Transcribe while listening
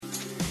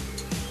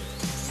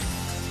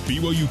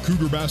BYU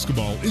Cougar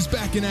basketball is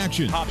back in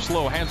action. Hop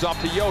slow, hands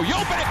off to Yo. Yo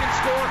back and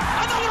score.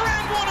 Another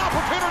and one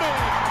opportunity.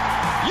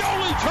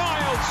 Yoeli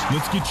Childs.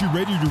 Let's get you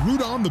ready to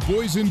root on the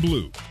boys in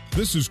blue.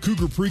 This is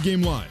Cougar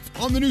Pregame Live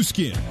on the new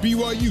skin,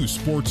 BYU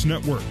Sports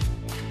Network.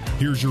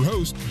 Here's your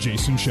host,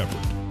 Jason Shepard.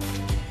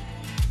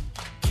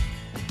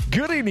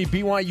 Good evening,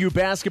 BYU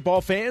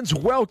basketball fans.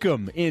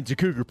 Welcome into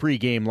Cougar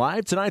Pregame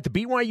Live. Tonight, the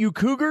BYU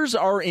Cougars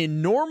are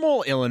in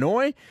Normal,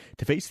 Illinois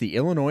to face the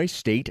Illinois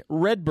State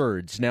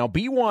Redbirds. Now,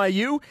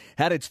 BYU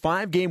had its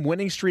 5-game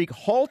winning streak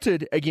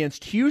halted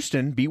against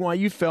Houston.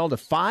 BYU fell to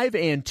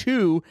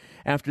 5-2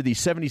 after the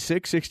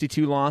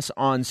 76-62 loss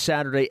on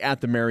Saturday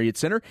at the Marriott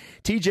Center.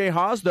 TJ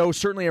Haws, though,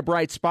 certainly a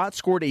bright spot,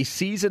 scored a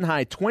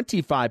season-high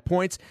 25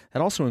 points.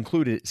 That also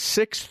included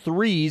 6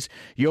 threes.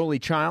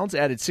 Yoeli Childs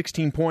added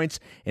 16 points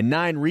and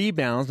 9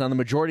 rebounds. Now, the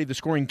majority of the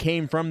scoring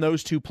came from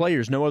those two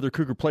players. No other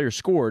Cougar player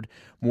scored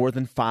more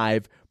than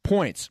 5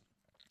 points.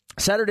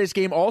 Saturday's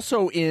game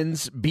also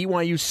ends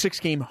BYU's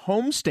 6-game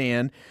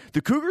homestand. The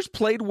Cougars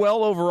played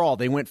well overall.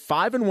 They went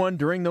 5-1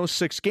 during those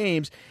 6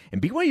 games,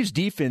 and BYU's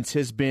defense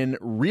has been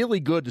really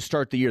good to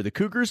start the year. The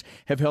Cougars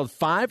have held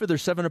 5 of their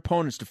 7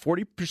 opponents to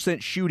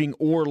 40% shooting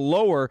or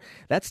lower.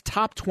 That's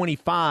top 50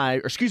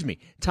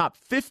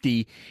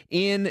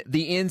 in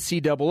the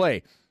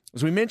NCAA.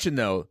 As we mentioned,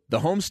 though, the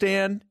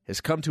homestand has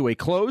come to a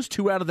close.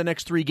 2 out of the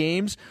next 3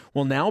 games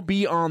will now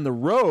be on the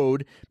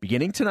road,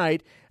 beginning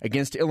tonight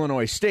against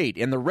Illinois State.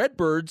 And the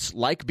Redbirds,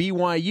 like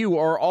BYU,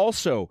 are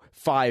also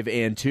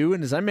 5-2.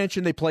 And as I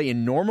mentioned, they play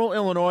in Normal,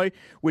 Illinois,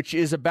 which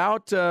is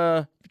about,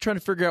 trying to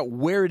figure out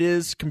where it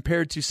is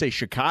compared to, say,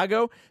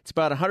 Chicago. It's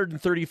about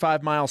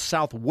 135 miles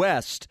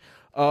southwest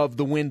of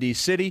the Windy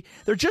City.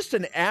 They're just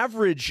an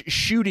average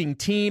shooting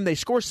team. They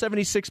score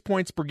 76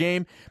 points per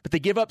game, but they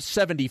give up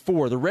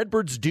 74. The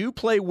Redbirds do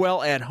play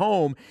well at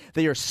home.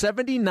 They are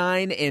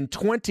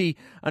 79-20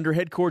 under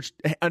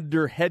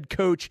head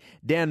coach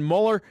Dan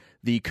Muller.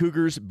 The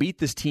Cougars beat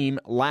this team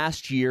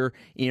last year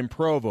in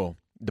Provo.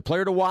 The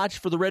player to watch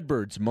for the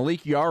Redbirds,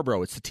 Malik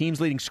Yarbrough. It's the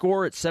team's leading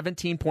scorer at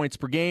 17 points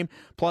per game.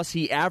 Plus,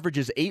 he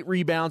averages 8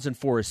 rebounds and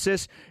 4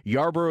 assists.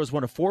 Yarbrough is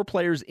one of 4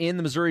 players in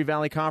the Missouri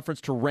Valley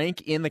Conference to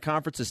rank in the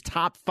conference's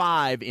top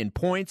 5 in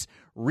points,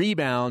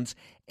 rebounds,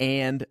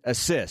 and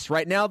assists.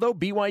 Right now, though,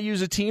 BYU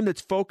is a team that's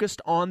focused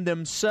on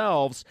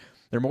themselves.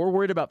 They're more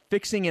worried about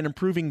fixing and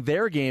improving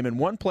their game, and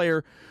one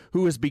player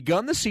who has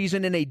begun the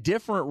season in a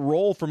different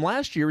role from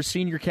last year is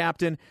senior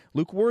captain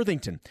Luke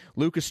Worthington.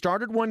 Luke has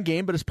started 1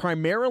 game, but has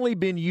primarily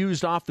been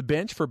used off the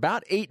bench for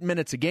about 8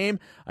 minutes a game.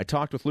 I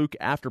talked with Luke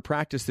after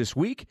practice this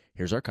week.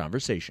 Here's our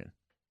conversation.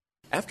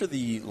 After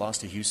the loss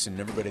to Houston,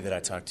 everybody that I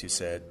talked to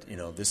said,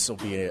 this will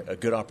be a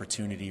good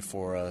opportunity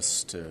for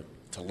us to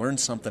learn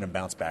something and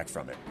bounce back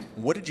from it.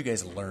 What did you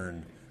guys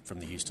learn from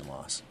the Houston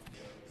loss?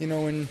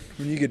 When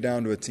you get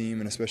down to a team,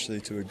 and especially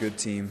to a good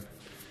team,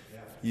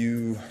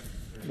 everyone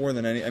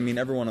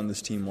on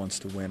this team wants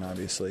to win,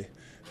 obviously.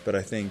 But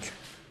I think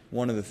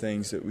one of the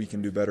things that we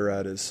can do better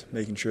at is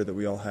making sure that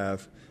we all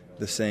have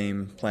the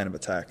same plan of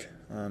attack.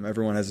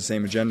 Everyone has the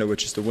same agenda,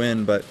 which is to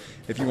win, but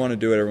if you want to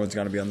do it, everyone's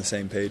got to be on the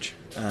same page.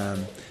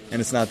 And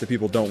it's not that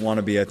people don't want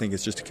to be. I think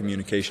it's just a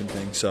communication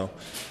thing. So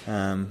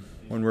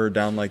when we're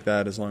down like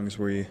that, as long as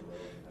we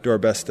do our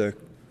best to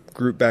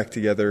group back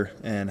together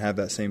and have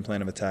that same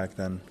plan of attack,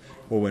 then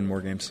we'll win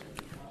more games.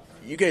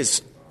 You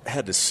guys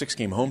had the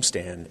 6-game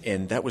homestand,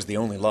 and that was the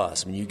only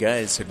loss. I mean, you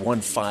guys had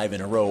won 5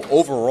 in a row.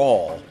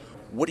 Overall,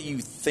 what do you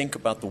think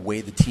about the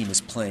way the team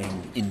is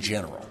playing in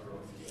general?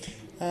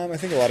 I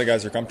think a lot of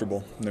guys are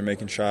comfortable. They're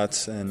making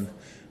shots, and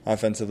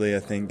offensively,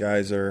 I think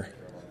guys are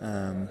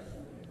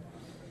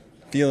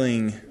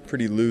feeling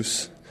pretty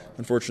loose.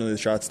 Unfortunately, the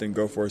shots didn't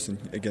go for us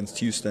against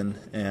Houston,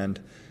 and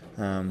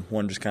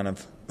one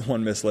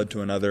miss led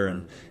to another,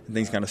 and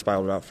things kind of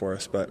spiraled out for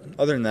us. But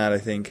other than that, I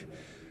think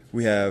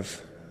we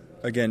have,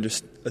 again,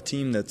 just a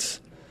team that's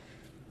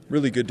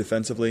really good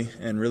defensively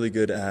and really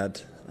good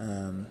at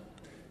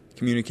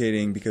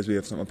communicating, because we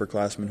have some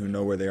upperclassmen who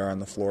know where they are on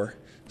the floor.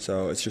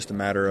 So it's just a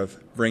matter of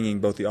bringing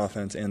both the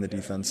offense and the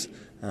defense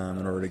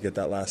in order to get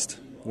that last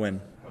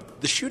win.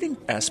 The shooting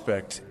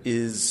aspect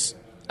is,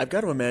 I've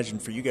got to imagine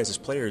for you guys as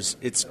players,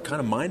 it's kind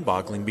of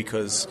mind-boggling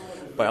because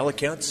by all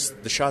accounts,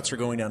 the shots are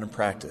going down in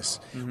practice.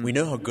 Mm-hmm. We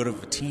know how good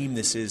of a team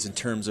this is in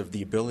terms of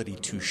the ability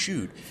to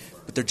shoot,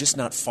 but they're just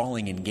not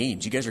falling in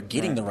games. You guys are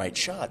getting the right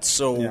shots.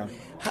 So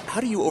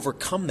how do you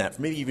overcome that,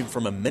 maybe even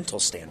from a mental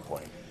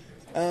standpoint?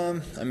 I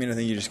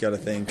think you just got to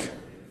think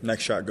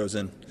next shot goes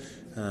in.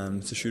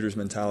 It's a shooter's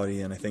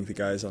mentality, and I think the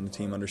guys on the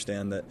team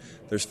understand that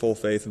there's full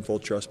faith and full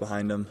trust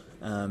behind them.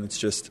 It's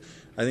just,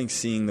 I think,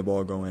 seeing the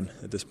ball go in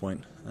at this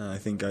point. I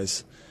think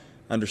guys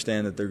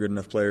understand that they're good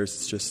enough players.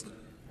 It's just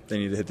they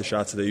need to hit the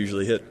shots that they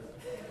usually hit.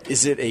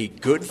 Is it a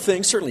good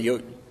thing? Certainly,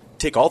 you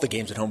take all the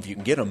games at home if you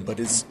can get them, but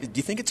do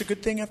you think it's a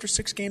good thing after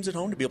 6 games at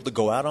home to be able to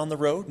go out on the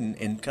road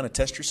and kind of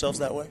test yourselves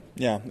that way?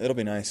 Yeah, it'll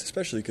be nice,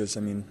 especially because,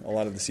 a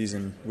lot of the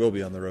season will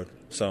be on the road.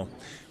 So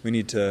we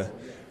need to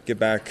get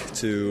back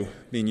to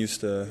being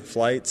used to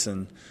flights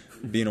and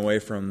being away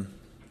from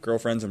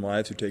girlfriends and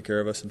wives who take care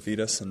of us and feed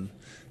us and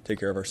take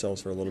care of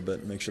ourselves for a little bit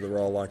and make sure that we're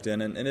all locked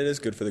in. And it is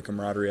good for the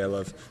camaraderie. I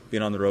love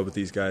being on the road with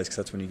these guys because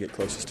that's when you get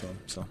closest to them.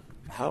 So,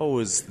 how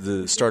has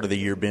the start of the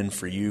year been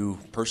for you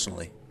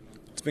personally?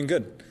 It's been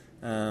good.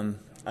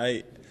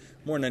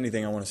 More than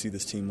anything, I want to see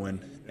this team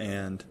win.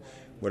 And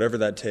whatever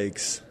that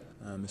takes,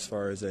 as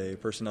far as a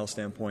personnel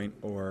standpoint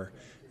or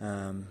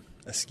a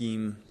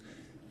scheme,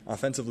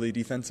 offensively,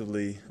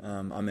 defensively,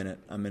 I'm in it.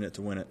 I'm in it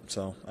to win it.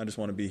 So I just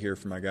want to be here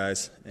for my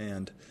guys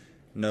and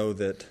know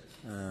that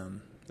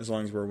as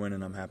long as we're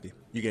winning, I'm happy.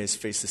 You guys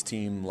faced this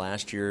team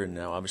last year, and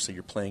now obviously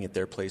you're playing at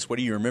their place. What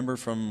do you remember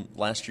from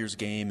last year's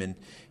game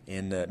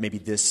and maybe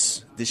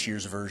this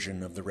year's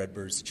version of the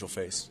Redbirds that you'll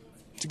face?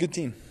 It's a good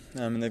team.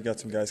 And they've got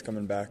some guys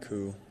coming back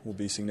who will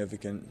be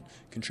significant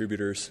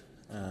contributors.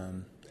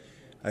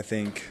 I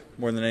think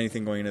more than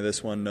anything going into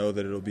this one, know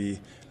that it'll be,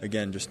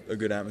 again, just a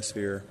good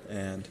atmosphere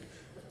and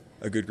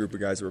a good group of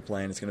guys that we're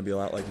playing. It's going to be a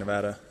lot like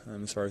Nevada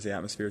as far as the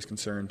atmosphere is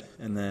concerned.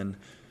 And then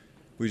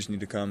we just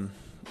need to come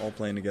all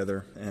playing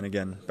together. And,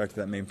 again, back to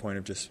that main point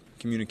of just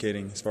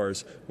communicating as far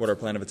as what our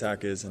plan of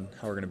attack is and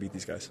how we're going to beat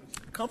these guys.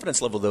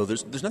 Confidence level, though,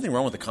 there's nothing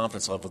wrong with the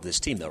confidence level of this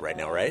team, though, right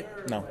now, right?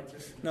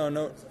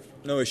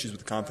 No issues with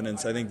the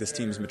confidence. I think this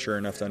team's mature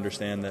enough to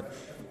understand that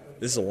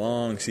this is a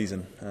long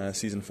season,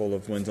 season full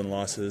of wins and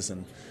losses.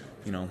 And,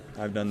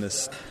 I've done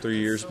this 3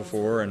 years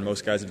before, and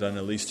most guys have done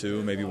at least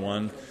 2, maybe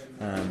 1.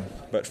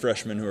 But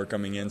freshmen who are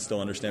coming in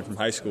still understand from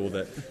high school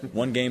that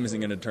 1 game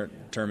isn't going to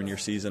determine your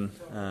season.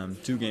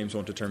 2 games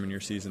won't determine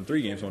your season.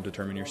 3 games won't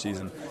determine your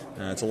season.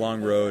 It's a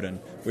long road,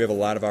 and we have a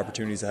lot of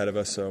opportunities ahead of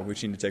us, so we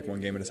just need to take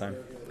 1 game at a time.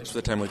 Thanks for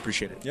the time. We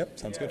appreciate it. Yep,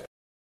 sounds good.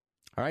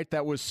 All right,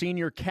 that was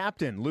senior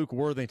captain Luke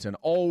Worthington.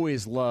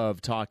 Always love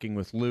talking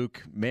with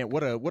Luke. Man,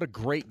 what a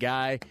great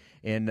guy,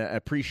 and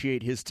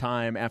appreciate his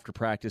time after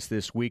practice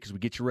this week as we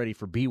get you ready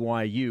for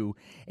BYU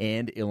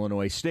and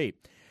Illinois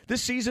State.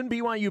 This season,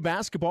 BYU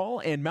basketball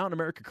and Mountain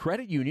America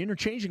Credit Union are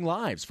changing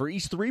lives. For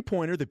each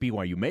three-pointer that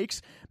BYU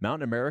makes,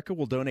 Mountain America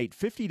will donate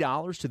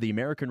 $50 to the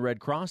American Red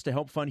Cross to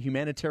help fund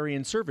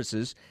humanitarian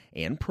services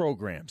and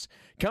programs.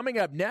 Coming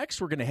up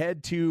next, we're going to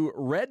head to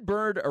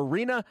Redbird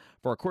Arena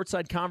for our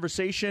courtside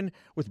conversation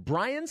with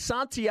Brian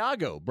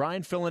Santiago.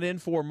 Brian filling in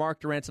for Mark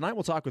Durant tonight.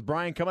 We'll talk with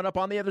Brian coming up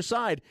on the other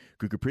side.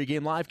 Cougar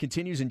Pregame Live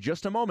continues in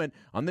just a moment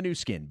on the new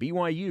skin,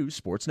 BYU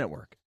Sports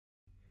Network.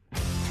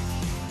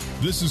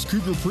 This is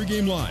Cougar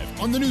Pregame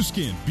Live on the new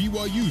skin,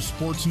 BYU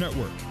Sports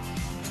Network.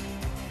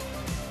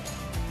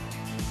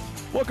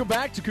 Welcome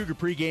back to Cougar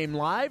Pregame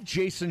Live.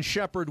 Jason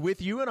Shepard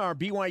with you in our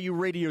BYU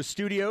radio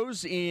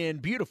studios in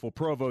beautiful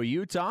Provo,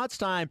 Utah. It's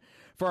time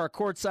for our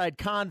courtside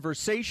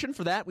conversation.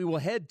 For that, we will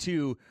head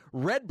to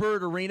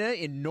Redbird Arena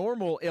in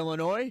Normal,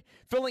 Illinois.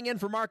 Filling in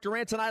for Mark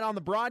Durant tonight on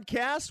the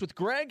broadcast with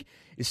Greg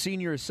is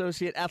Senior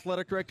Associate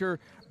Athletic Director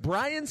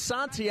Brian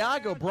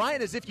Santiago.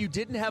 Brian, as if you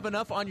didn't have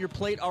enough on your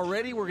plate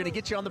already, we're going to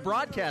get you on the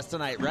broadcast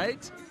tonight,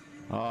 right?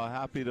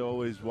 Happy to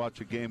always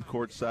watch a game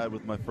courtside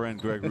with my friend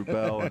Greg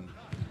Wrubell and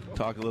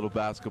talk a little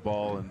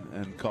basketball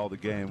and call the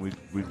game.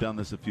 We've done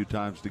this a few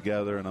times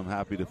together, and I'm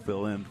happy to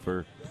fill in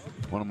for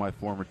one of my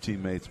former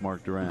teammates,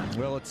 Mark Durant.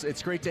 Well,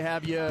 it's great to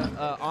have you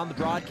on the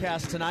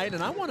broadcast tonight,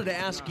 and I wanted to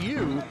ask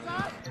you,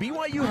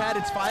 BYU had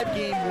its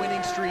 5-game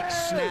winning streak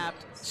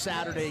snapped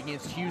Saturday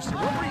against Houston.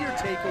 What were your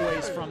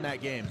takeaways from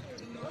that game?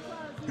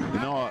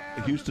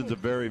 Houston's a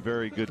very,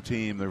 very good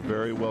team. They're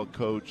very well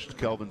coached.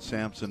 Kelvin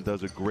Sampson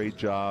does a great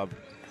job.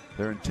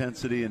 Their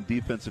intensity and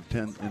defensive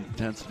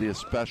intensity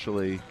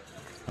especially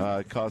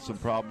caused some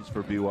problems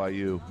for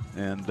BYU.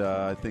 And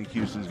I think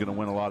Houston's going to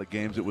win a lot of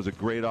games. It was a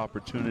great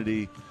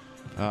opportunity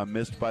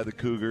missed by the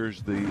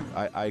Cougars.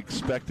 I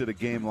expected a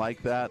game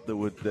like that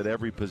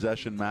every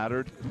possession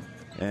mattered.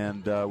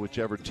 And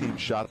whichever team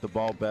shot the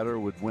ball better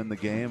would win the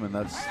game. And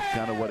that's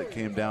kind of what it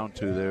came down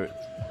to.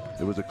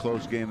 It was a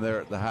close game there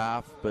at the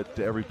half, but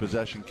every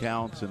possession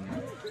counts, and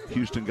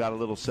Houston got a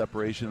little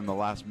separation in the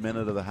last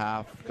minute of the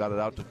half, got it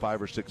out to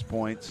 5 or 6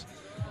 points,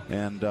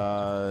 and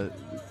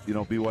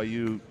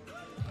BYU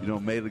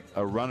made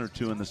a run or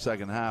two in the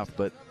second half,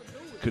 but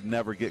could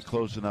never get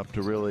close enough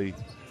to really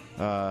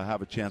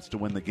have a chance to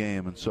win the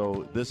game. And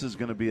so this is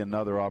going to be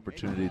another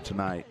opportunity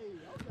tonight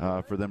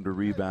for them to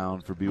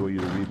rebound, for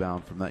BYU to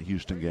rebound from that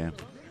Houston game.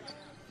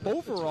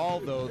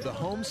 Overall, though, the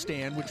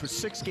homestand, which was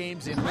 6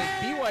 games in,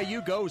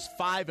 BYU goes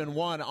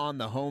 5-1 on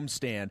the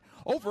homestand.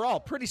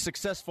 Overall, pretty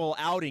successful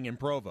outing in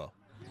Provo.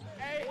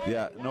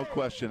 Yeah, no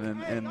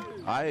question. And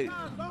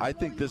I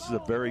think this is a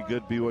very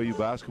good BYU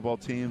basketball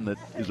team that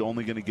is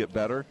only going to get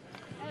better.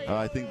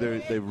 I think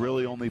they've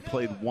really only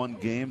played 1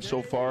 game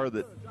so far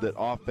that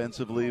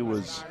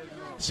offensively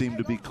seemed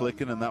to be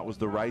clicking, and that was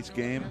the Rice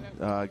game.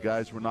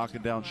 Guys were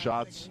knocking down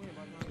shots,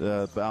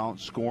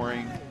 balanced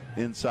scoring,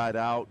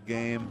 inside-out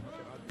game.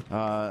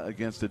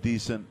 Against a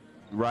decent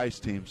Rice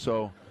team.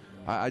 So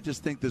I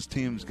just think this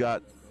team's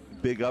got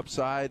big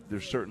upside.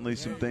 There's certainly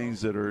some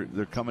things they're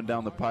coming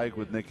down the pike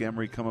with Nick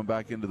Emery coming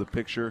back into the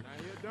picture.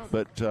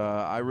 But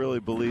I really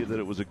believe that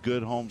it was a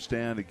good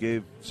homestand. It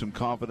gave some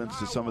confidence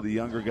to some of the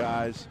younger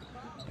guys.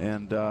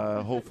 and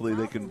hopefully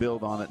they can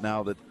build on it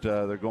now that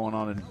they're going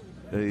on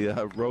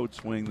a road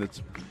swing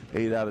that's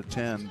 8 out of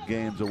 10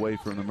 games away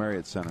from the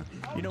Marriott Center.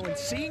 You know, in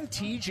seeing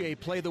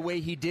TJ play the way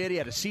he did, he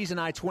had a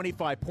season-high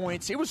 25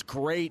 points. It was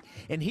great,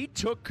 and he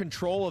took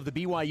control of the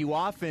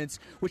BYU offense,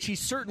 which he's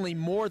certainly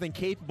more than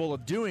capable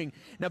of doing.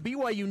 Now,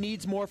 BYU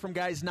needs more from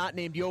guys not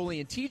named Yoli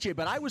and TJ,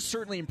 but I was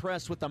certainly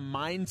impressed with the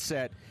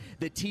mindset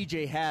that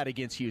TJ had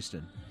against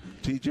Houston.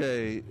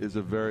 TJ is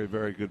a very,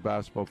 very good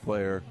basketball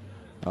player,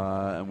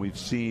 and we've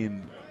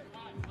seen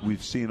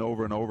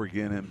over and over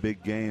again in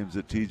big games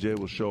that TJ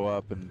will show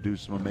up and do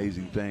some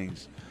amazing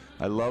things.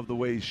 I love the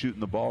way he's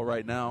shooting the ball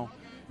right now.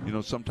 You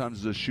know, sometimes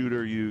as a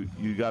shooter, you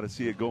got to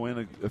see it go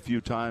in a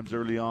few times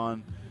early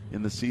on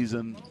in the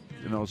season.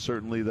 You know,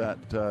 certainly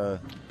that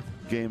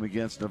game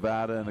against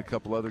Nevada and a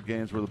couple other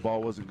games where the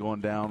ball wasn't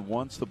going down.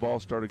 Once the ball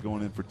started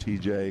going in for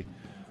TJ,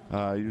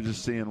 you're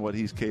just seeing what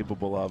he's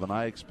capable of. And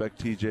I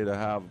expect TJ to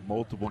have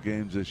multiple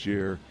games this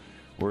year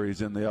where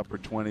he's in the upper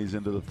 20s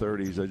into the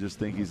 30s. I just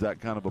think he's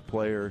that kind of a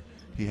player.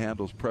 He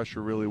handles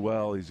pressure really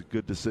well. He's a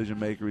good decision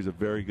maker. He's a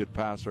very good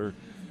passer.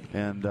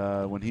 And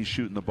when he's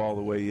shooting the ball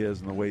the way he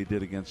is and the way he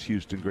did against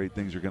Houston, great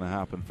things are going to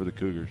happen for the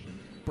Cougars.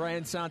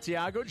 Brian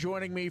Santiago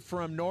joining me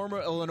from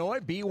Norma, Illinois.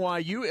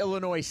 BYU,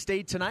 Illinois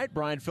State tonight.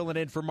 Brian filling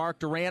in for Mark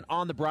Durant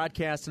on the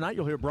broadcast tonight.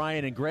 You'll hear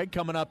Brian and Greg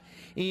coming up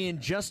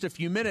in just a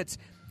few minutes.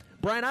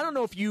 Brian, I don't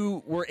know if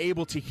you were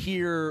able to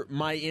hear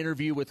my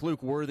interview with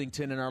Luke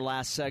Worthington in our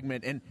last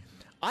segment, and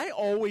I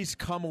always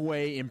come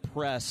away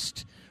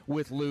impressed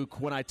with Luke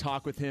when I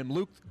talk with him.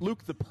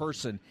 Luke the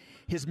person.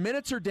 His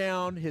minutes are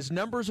down. His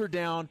numbers are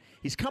down.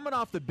 He's coming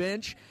off the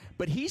bench,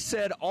 but he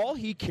said all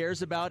he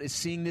cares about is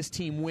seeing this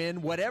team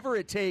win, whatever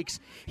it takes.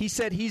 He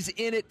said he's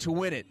in it to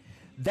win it.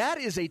 That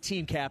is a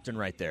team captain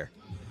right there.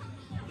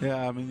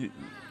 Yeah, I mean,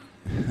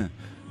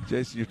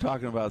 Jason, you're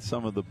talking about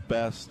some of the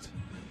best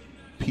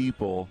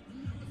people,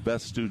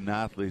 best student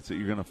athletes that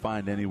you're going to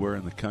find anywhere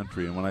in the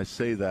country. And when I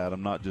say that,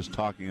 I'm not just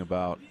talking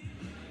about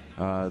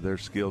their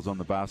skills on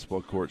the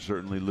basketball court.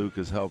 Certainly Luke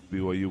has helped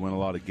BYU win a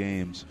lot of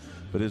games,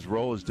 but his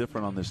role is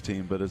different on this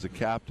team. But as a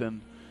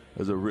captain,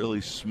 as a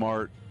really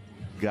smart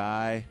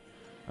guy,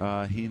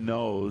 he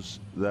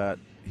knows that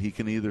he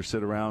can either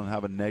sit around and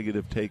have a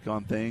negative take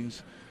on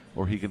things,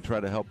 or he can try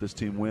to help this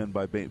team win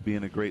by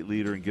being a great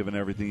leader and giving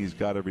everything he's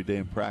got every day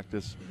in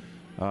practice,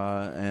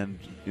 and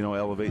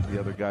elevate the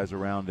other guys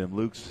around him.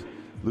 Luke's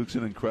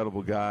an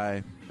incredible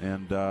guy,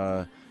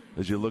 and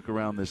as you look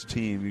around this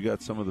team, you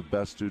got some of the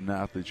best student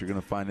athletes you're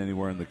going to find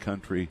anywhere in the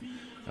country,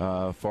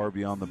 far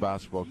beyond the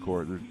basketball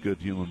court. They're good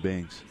human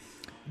beings.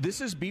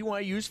 This is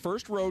BYU's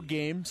first road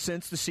game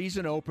since the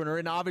season opener,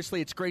 and obviously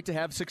it's great to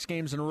have 6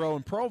 games in a row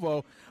in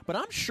Provo, but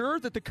I'm sure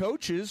that the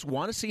coaches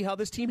want to see how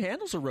this team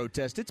handles a road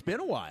test. It's been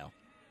a while.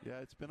 Yeah,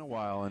 it's been a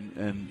while,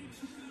 and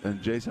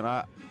Jason,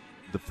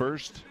 the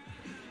first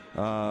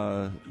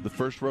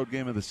road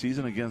game of the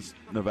season against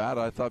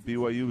Nevada, I thought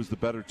BYU was the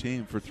better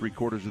team for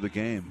 3/4 of the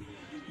game.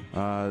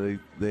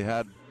 They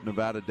had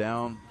Nevada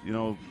down,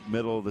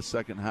 middle of the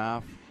second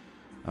half.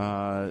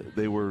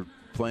 They were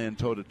playing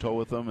toe-to-toe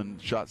with them and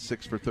shot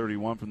 6 for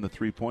 31 from the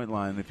three-point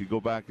line. If you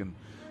go back and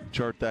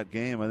chart that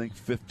game, I think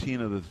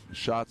 15 of the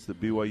shots that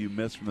BYU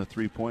missed from the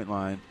three-point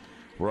line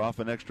were off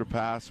an extra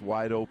pass,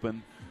 wide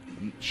open,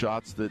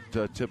 shots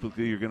that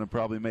typically you're going to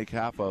probably make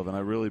half of. And I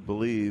really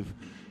believe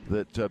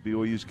that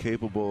BYU is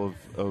capable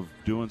of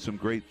doing some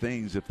great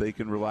things if they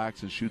can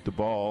relax and shoot the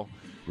ball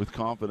with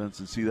confidence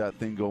and see that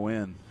thing go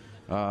in.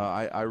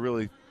 I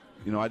really,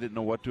 I didn't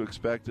know what to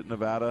expect at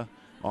Nevada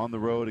on the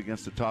road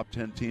against a top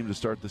 10 team to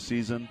start the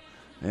season,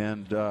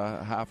 and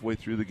halfway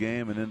through the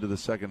game and into the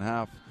second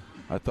half,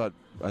 I thought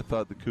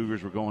the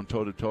Cougars were going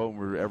toe-to-toe and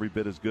were every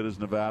bit as good as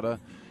Nevada,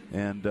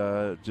 and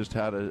just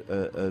had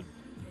an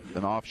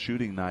off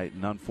shooting night.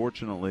 And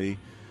unfortunately,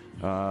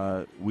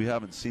 we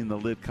haven't seen the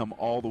lid come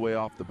all the way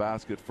off the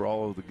basket for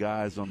all of the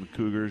guys on the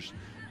Cougars,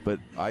 but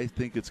I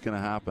think it's going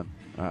to happen.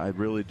 I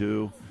really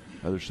do.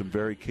 There's some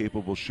very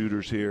capable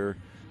shooters here,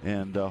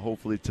 and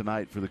hopefully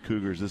tonight for the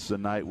Cougars, this is a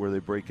night where they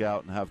break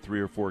out and have 3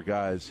 or 4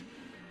 guys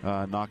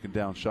knocking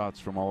down shots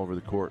from all over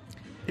the court.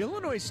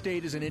 Illinois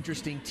State is an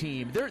interesting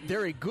team.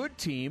 They're a good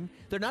team.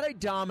 They're not a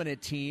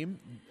dominant team.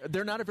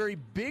 They're not a very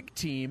big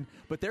team,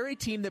 but they're a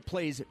team that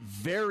plays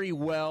very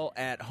well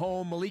at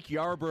home. Malik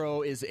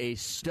Yarbrough is a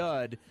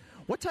stud.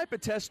 What type of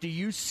test do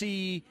you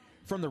see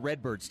from the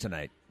Redbirds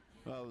tonight?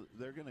 Well,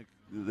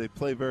 they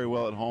play very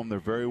well at home. They're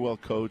very well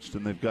coached,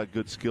 and they've got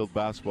good, skilled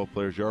basketball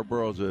players.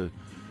 Yarbrough is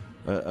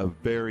a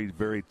very,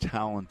 very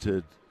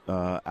talented,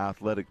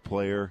 athletic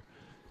player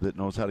that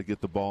knows how to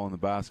get the ball in the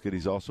basket.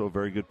 He's also a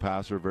very good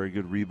passer, a very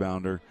good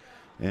rebounder,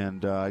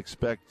 and I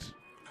expect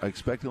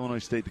Illinois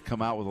State to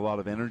come out with a lot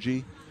of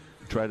energy,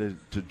 try to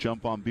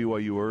jump on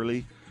BYU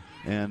early,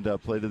 and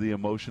play to the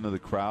emotion of the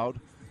crowd.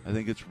 I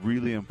think it's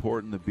really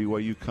important that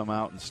BYU come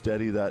out and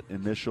steady that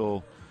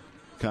initial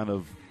kind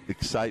of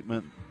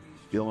excitement.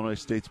 Illinois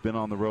State's been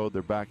on the road.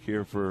 They're back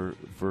here for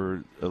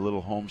a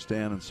little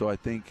homestand, and so I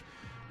think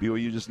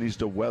BYU just needs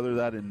to weather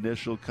that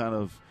initial kind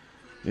of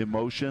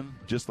emotion,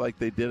 just like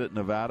they did at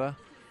Nevada,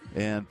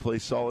 and play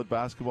solid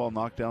basketball,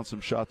 knock down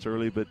some shots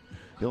early. But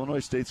Illinois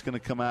State's going to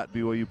come at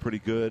BYU pretty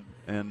good,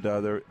 and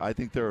I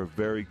think they're a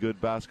very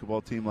good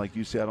basketball team. Like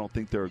you say, I don't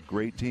think they're a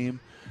great team,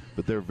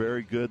 but they're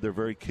very good. They're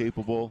very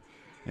capable,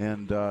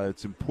 and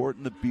it's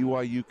important that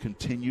BYU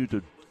continue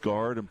to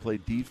guard and play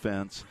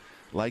defense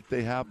like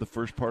they have the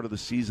first part of the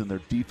season.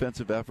 Their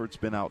defensive effort's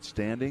been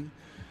outstanding.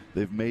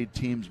 They've made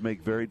teams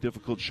make very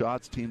difficult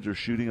shots. Teams are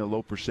shooting a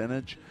low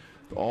percentage.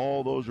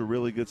 All those are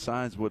really good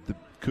signs. What the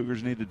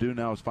Cougars need to do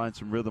now is find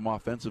some rhythm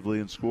offensively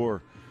and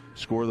score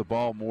the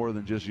ball more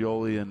than just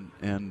Yoli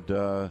and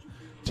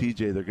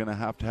TJ. They're going to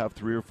have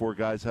 3 or 4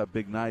 guys have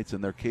big nights,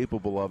 and they're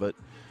capable of it.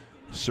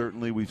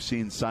 Certainly we've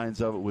seen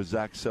signs of it with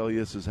Zach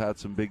Sellius has had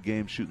some big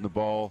games shooting the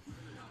ball.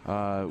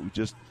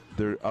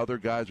 Other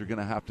guys are going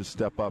to have to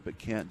step up. It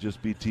can't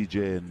just be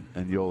TJ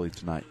and Yoli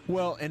tonight.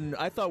 Well, and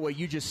I thought what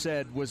you just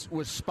said was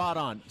spot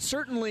on.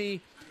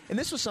 Certainly, and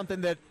this was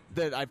something that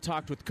I've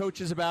talked with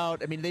coaches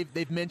about. I mean,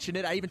 they've mentioned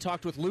it. I even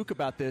talked with Luke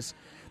about this.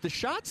 The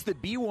shots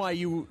that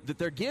BYU that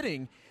they're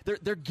getting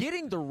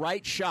the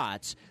right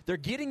shots. They're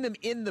getting them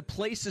in the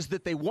places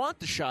that they want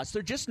the shots.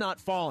 They're just not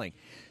falling.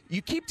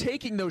 You keep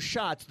taking those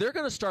shots, they're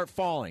going to start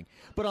falling.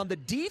 But on the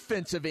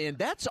defensive end,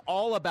 that's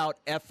all about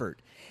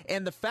effort.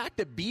 And the fact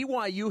that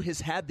BYU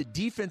has had the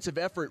defensive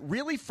effort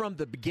really from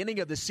the beginning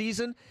of the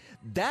season,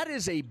 that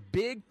is a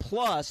big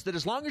plus that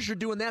as long as you're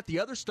doing that, the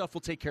other stuff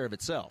will take care of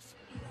itself.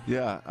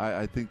 Yeah,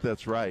 I think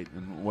that's right.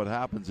 And what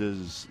happens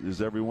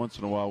is every once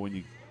in a while when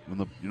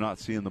you're not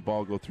seeing the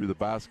ball go through the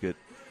basket,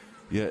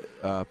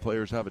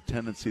 players have a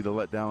tendency to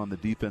let down on the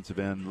defensive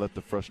end, let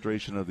the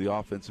frustration of the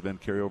offensive end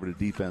carry over to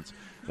defense.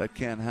 That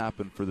can't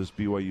happen for this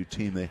BYU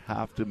team. They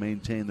have to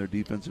maintain their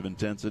defensive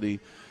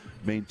intensity,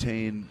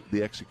 maintain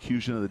the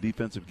execution of the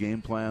defensive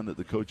game plan that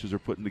the coaches are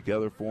putting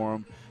together for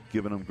them,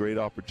 giving them great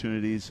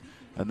opportunities.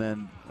 And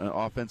then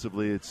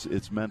offensively,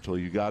 it's mental.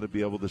 You got to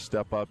be able to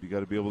step up. You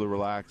got to be able to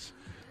relax,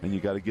 and you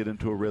got to get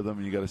into a rhythm,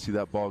 and you got to see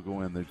that ball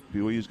go in.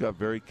 BYU's got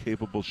very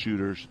capable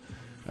shooters.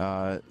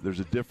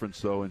 There's a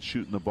difference, though, in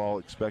shooting the ball,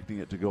 expecting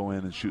it to go in,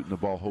 and shooting the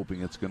ball,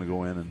 hoping it's going to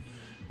go in.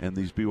 And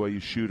these BYU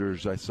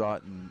shooters, I saw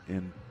it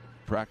in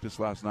practice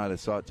last night. I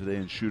saw it today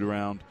in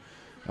shoot-around.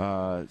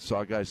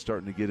 Saw guys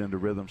starting to get into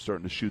rhythm,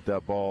 starting to shoot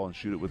that ball and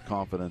shoot it with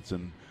confidence,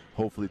 and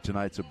hopefully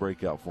tonight's a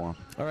breakout for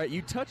them. All right,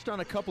 you touched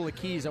on a couple of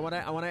keys. I want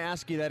to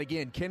ask you that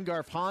again. Ken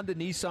Garff, Honda,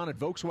 Nissan, and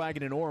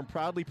Volkswagen in Orem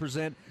proudly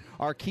present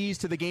our keys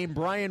to the game.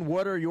 Brian,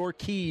 what are your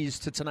keys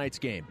to tonight's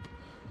game?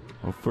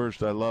 Well,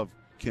 first, I love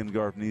Ken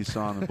Garff,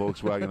 Nissan, and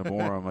Volkswagen of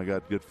Orem. I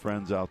got good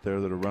friends out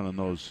there that are running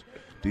those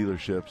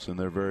dealerships, and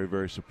they're very,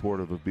 very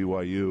supportive of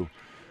BYU.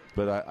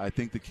 But I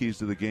think the keys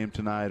to the game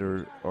tonight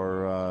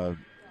are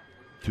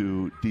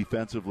to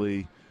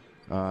defensively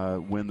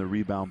win the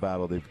rebound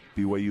battle.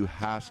 BYU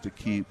has to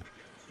keep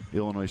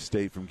Illinois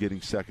State from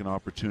getting second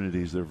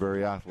opportunities. They're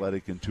very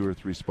athletic in 2 or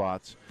 3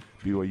 spots.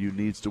 BYU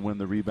needs to win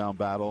the rebound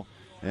battle,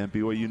 and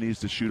BYU needs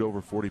to shoot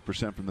over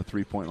 40% from the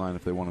three-point line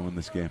if they want to win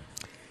this game.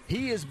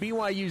 He is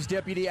BYU's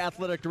Deputy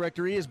Athletic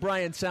Director. He is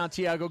Brian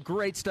Santiago.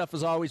 Great stuff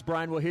as always,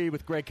 Brian. We'll hear you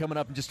with Greg coming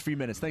up in just a few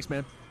minutes. Thanks,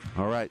 man.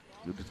 All right.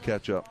 Good to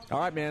catch up. All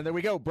right, man. There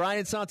we go.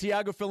 Brian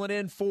Santiago filling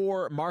in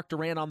for Mark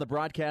Durant on the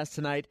broadcast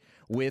tonight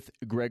with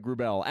Greg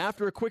Wrubell.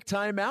 After a quick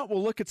timeout,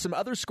 we'll look at some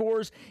other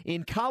scores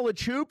in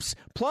college hoops.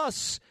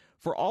 Plus,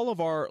 for all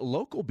of our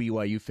local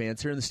BYU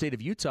fans here in the state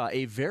of Utah,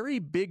 a very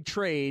big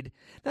trade,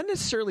 not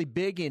necessarily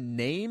big in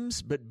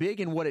names, but big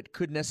in what it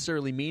could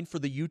necessarily mean for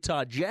the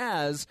Utah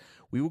Jazz.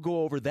 We will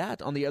go over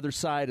that on the other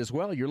side as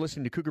well. You're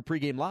listening to Cougar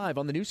Pregame Live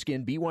on the new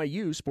skin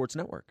BYU Sports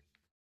Network.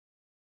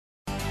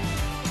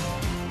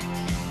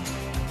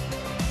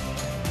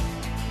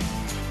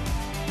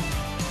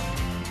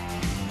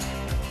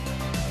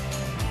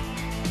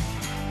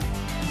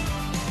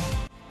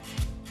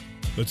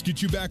 Let's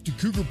get you back to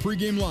Cougar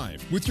Pregame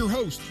Live with your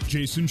host,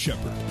 Jason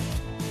Shepard.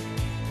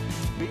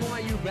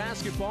 BYU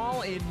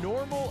basketball in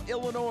Normal,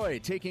 Illinois,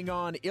 taking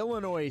on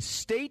Illinois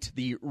State,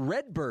 the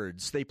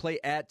Redbirds. They play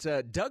at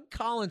Doug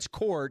Collins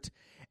Court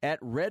at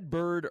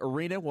Redbird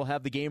Arena. We'll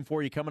have the game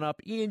for you coming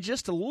up in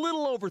just a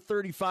little over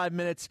 35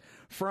 minutes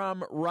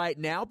from right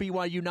now.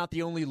 BYU not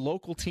the only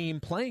local team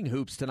playing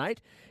hoops tonight.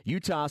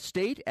 Utah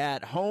State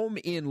at home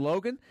in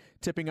Logan,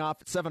 tipping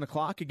off at 7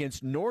 o'clock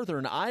against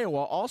Northern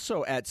Iowa,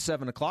 also at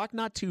 7 o'clock,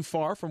 not too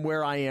far from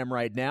where I am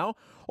right now.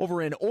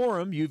 Over in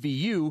Orem,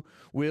 UVU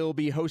will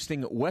be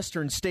hosting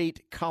Western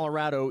State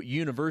Colorado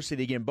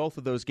University. Again, both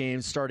of those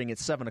games starting at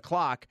 7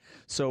 o'clock.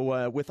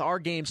 So with our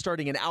game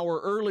starting an hour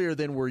earlier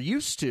than we're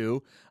used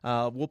to,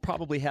 we'll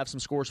probably have some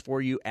scores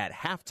for you at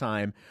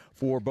halftime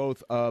for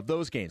both of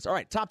those games. All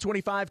right, top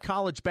 25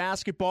 college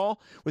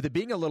basketball. With it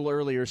being a little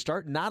earlier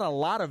start, not a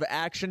lot of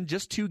action,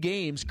 just 2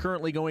 games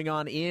currently going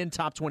on in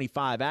top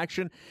 25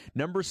 action.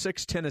 Number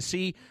 6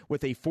 Tennessee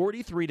with a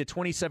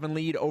 43-27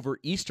 lead over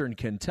Eastern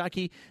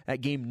Kentucky.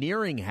 That game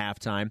nearing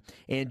halftime.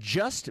 And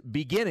just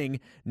beginning,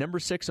 number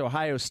 6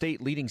 Ohio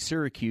State leading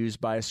Syracuse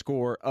by a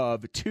score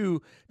of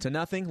 2-0.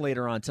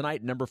 Later on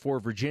tonight, number 4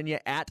 Virginia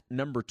at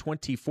number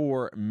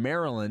 24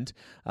 Maryland.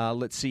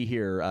 Let's see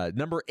here.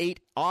 Number 8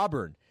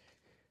 Auburn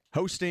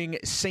hosting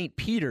St.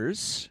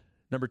 Peter's.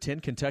 Number 10,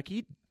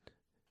 Kentucky,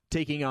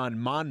 taking on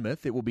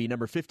Monmouth. It will be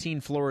number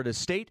 15, Florida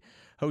State,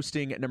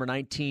 hosting number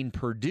 19,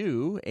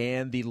 Purdue.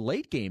 And the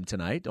late game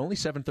tonight, only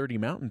 7:30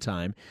 Mountain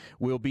Time,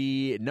 will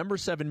be number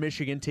 7,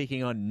 Michigan,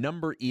 taking on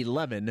number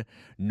 11,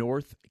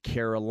 North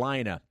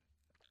Carolina.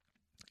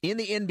 In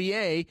the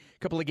NBA, a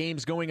couple of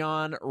games going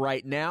on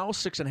right now.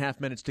 6.5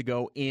 minutes to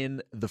go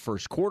in the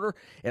first quarter.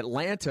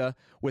 Atlanta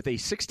with a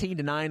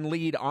 16-9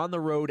 lead on the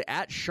road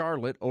at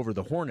Charlotte over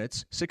the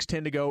Hornets.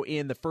 6:10 to go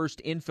in the first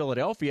in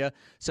Philadelphia.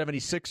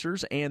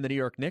 76ers and the New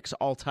York Knicks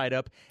all tied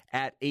up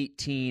at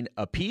 18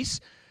 apiece.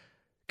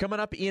 Coming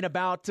up in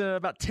about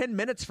 10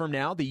 minutes from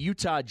now, the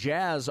Utah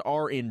Jazz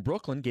are in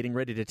Brooklyn, getting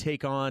ready to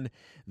take on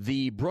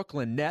the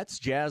Brooklyn Nets.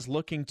 Jazz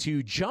looking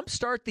to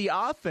jumpstart the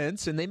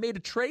offense, and they made a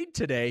trade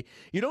today.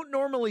 You don't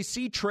normally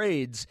see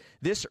trades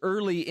this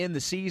early in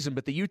the season,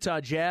 but the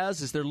Utah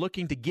Jazz, as they're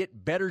looking to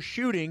get better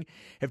shooting,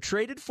 have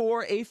traded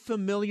for a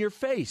familiar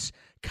face.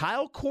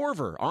 Kyle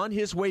Korver on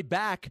his way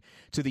back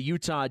to the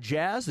Utah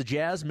Jazz. The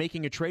Jazz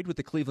making a trade with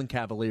the Cleveland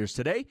Cavaliers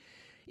today.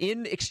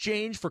 In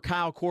exchange for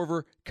Kyle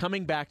Korver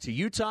coming back to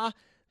Utah,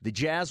 the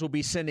Jazz will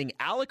be sending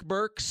Alec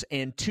Burks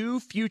and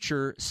 2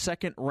 future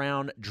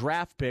second-round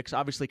draft picks.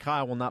 Obviously,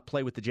 Kyle will not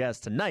play with the Jazz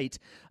tonight,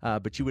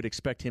 but you would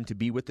expect him to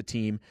be with the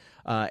team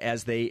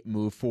as they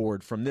move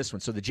forward from this one.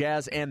 So the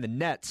Jazz and the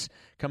Nets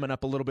coming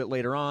up a little bit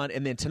later on.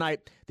 And then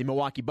tonight, the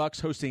Milwaukee Bucks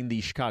hosting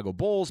the Chicago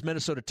Bulls,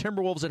 Minnesota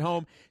Timberwolves at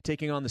home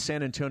taking on the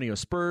San Antonio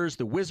Spurs,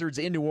 the Wizards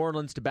in New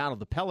Orleans to battle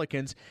the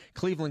Pelicans,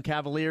 Cleveland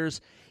Cavaliers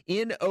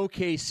in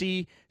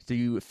OKC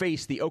to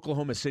face the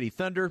Oklahoma City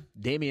Thunder,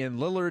 Damian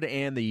Lillard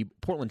and the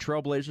Portland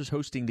Trailblazers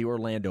hosting the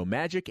Orlando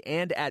Magic,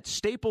 and at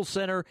Staples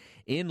Center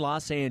in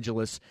Los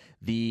Angeles,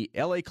 the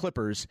LA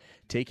Clippers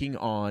taking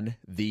on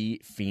the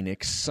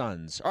Phoenix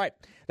Suns. All right,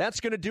 that's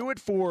going to do it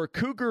for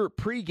Cougar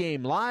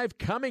Pregame Live.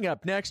 Coming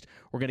up next,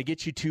 we're going to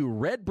get you to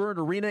Redbird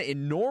Arena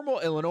in Normal,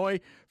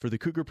 Illinois for the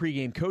Cougar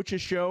Pregame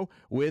Coaches Show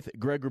with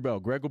Greg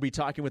Wrubell. Greg will be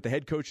talking with the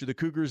head coach of the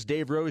Cougars,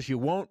 Dave Rose. You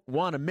won't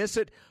want to miss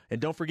it. And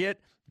don't forget,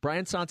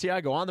 Brian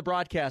Santiago on the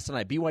broadcast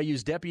tonight,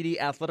 BYU's Deputy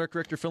Athletic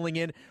Director filling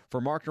in for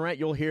Mark Durant.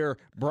 You'll hear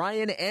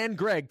Brian and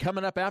Greg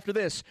coming up after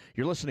this.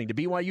 You're listening to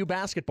BYU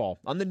Basketball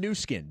on the new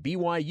skin,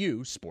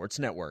 BYU Sports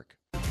Network.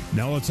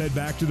 Now let's head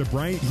back to the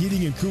Bryant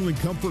Heating and Cooling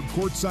Comfort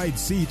courtside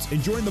seats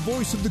and join the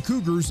voice of the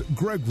Cougars,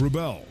 Greg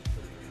Wrubell.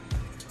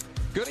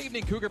 Good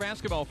evening, Cougar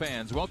basketball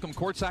fans. Welcome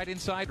courtside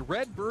inside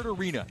Redbird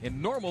Arena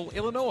in Normal,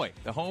 Illinois,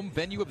 the home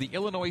venue of the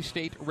Illinois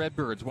State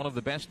Redbirds, one of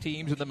the best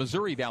teams in the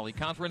Missouri Valley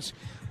Conference,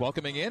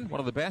 welcoming in one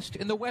of the best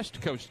in the West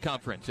Coast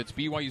Conference. It's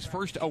BYU's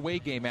first away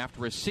game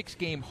after a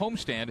 6-game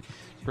homestand,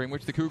 during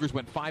which the Cougars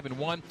went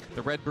 5-1.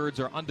 The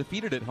Redbirds are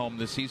undefeated at home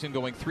this season,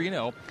 going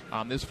 3-0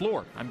 on this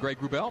floor. I'm Greg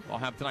Wrubell. I'll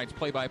have tonight's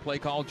play-by-play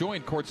call,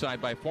 joined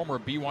courtside by former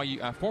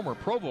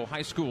Provo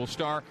High School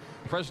star,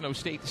 Fresno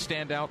State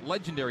standout,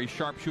 legendary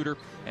sharpshooter,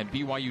 and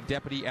BYU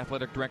Deputy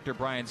Athletic Director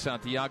Brian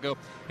Santiago.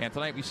 And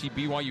tonight we see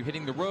BYU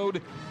hitting the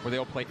road, where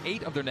they'll play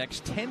 8 of their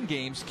next 10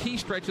 games, key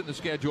stretch in the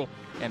schedule,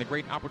 and a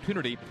great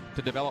opportunity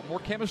to develop more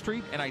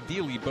chemistry and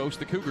ideally boast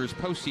the Cougars'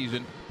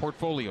 postseason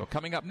portfolio.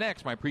 Coming up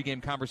next, my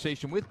pregame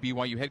conversation with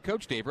BYU head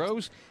coach Dave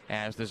Rose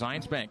as the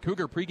Zions Bank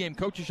Cougar pregame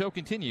coaches show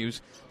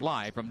continues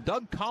live from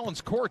Doug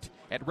Collins Court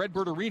at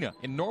Redbird Arena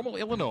in Normal,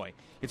 Illinois.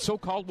 It's so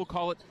called, we'll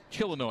call it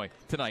Chillinois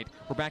tonight.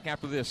 We're back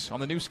after this on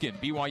the new skin,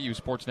 BYU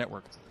Sports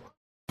Network.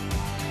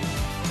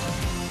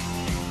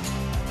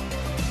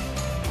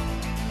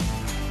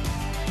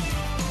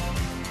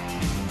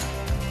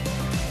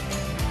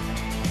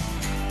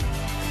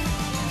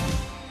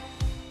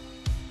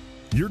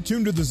 You're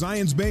tuned to the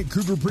Zions Bank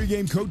Cougar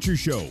Pregame Coaches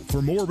Show.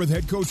 For more with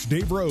head coach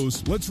Dave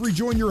Rose, let's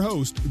rejoin your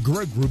host,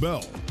 Greg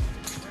Wrubell.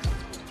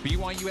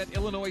 BYU at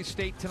Illinois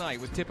State tonight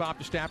with tip-off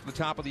to staff at the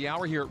top of the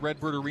hour here at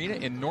Redbird Arena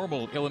in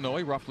Normal,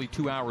 Illinois, roughly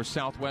 2 hours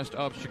southwest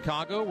of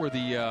Chicago, where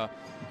the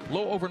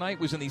low overnight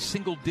was in the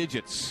single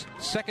digits.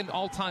 Second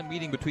all-time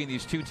meeting between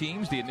these two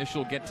teams. The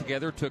initial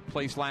get-together took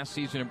place last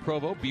season in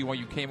Provo.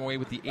 BYU came away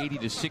with the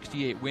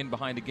 80-68 win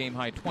behind a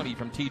game-high 20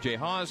 from TJ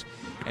Haws.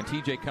 And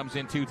TJ comes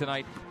into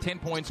tonight 10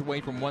 points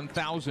away from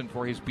 1,000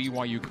 for his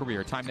BYU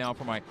career. Time now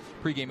for my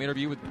pregame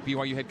interview with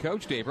BYU head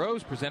coach Dave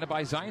Rose, presented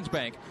by Zions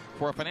Bank.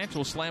 For a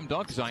financial slam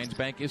dunk, Zions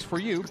Bank is for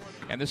you.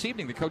 And this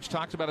evening, the coach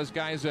talks about his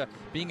guys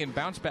being in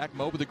bounce-back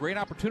mode with a great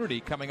opportunity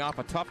coming off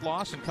a tough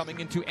loss and coming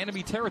into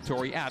enemy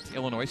territory at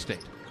Illinois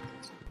State.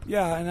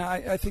 Yeah, and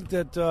I think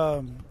that,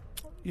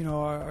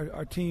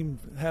 our team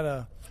had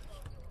a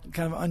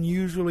kind of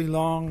unusually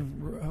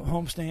long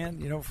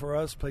homestand, for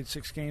us, played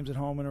 6 games at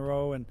home in a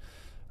row. And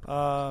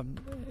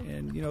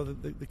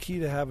the key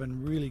to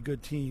having really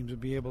good teams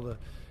would be able to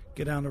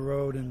get down the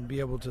road and be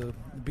able to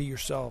be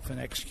yourself and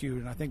execute.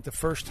 And I think the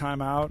first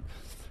time out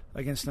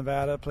against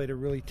Nevada, played a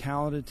really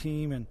talented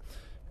team, and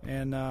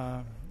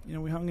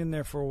we hung in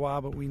there for a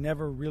while, but we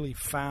never really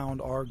found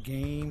our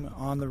game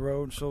on the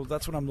road. So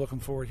that's what I'm looking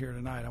forward here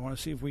tonight. I want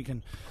to see if we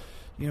can,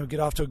 get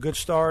off to a good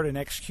start and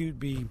execute,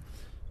 be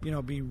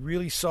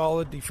really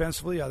solid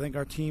defensively. I think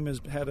our team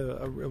has had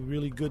a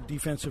really good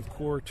defensive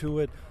core to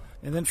it.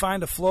 and then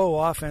find a flow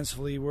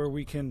offensively where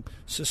we can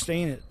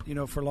sustain it,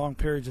 for long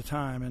periods of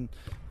time.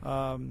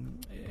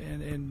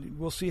 And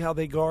we'll see how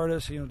they guard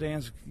us. He'll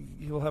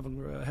have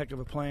a heck of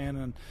a plan,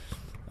 and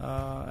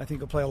I think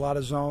he'll play a lot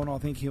of zone. I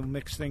think he'll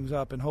mix things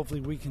up, and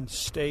hopefully we can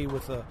stay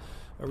with a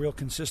real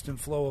consistent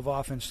flow of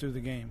offense through the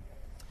game.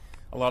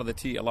 A lot of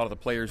the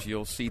players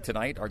you'll see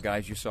tonight are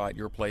guys you saw at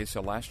your place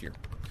last year.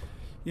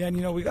 Yeah,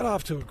 and we got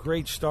off to a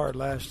great start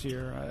last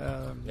year.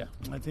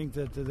 I think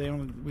that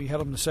we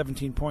held them to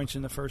 17 points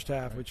in the first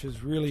half, which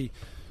is really,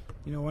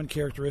 one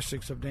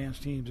characteristic of Dan's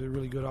teams. They're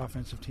really good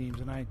offensive teams.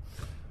 And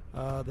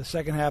the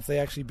second half they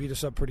actually beat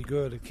us up pretty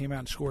good. It came out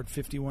and scored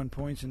 51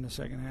 points in the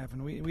second half,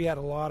 and we had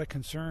a lot of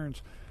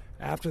concerns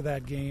after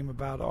that game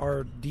about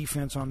our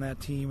defense on that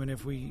team and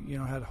if we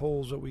had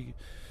holes that we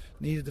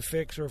needed to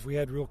fix or if we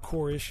had real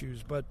core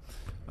issues. But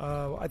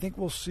I think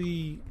we'll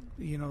see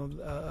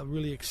a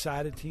really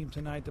excited team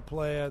tonight to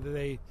play.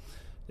 They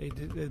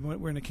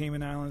were in the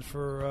Cayman Islands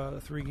for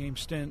a 3-game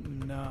stint,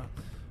 and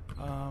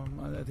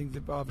I think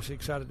they're obviously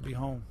excited to be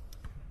home.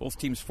 Both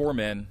teams' 4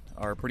 men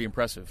are pretty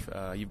impressive.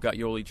 You've got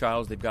Yoli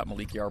Childs, they've got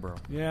Malik Yarborough.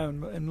 Yeah,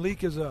 and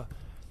Malik is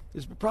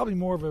probably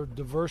more of a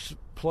diverse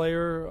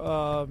player.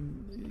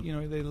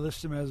 They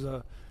list him as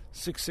a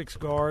 6'6"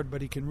 guard,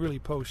 but he can really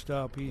post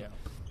up.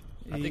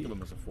 I think of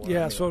him as a 4.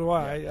 Yeah, so do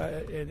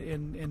I.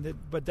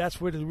 But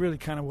that's really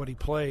kind of what he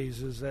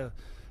plays is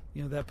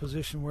that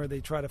position where they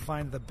try to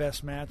find the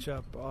best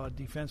matchup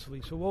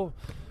defensively. So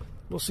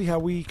we'll see how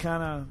we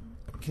kind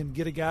of can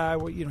get a guy.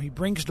 He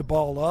brings the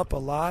ball up a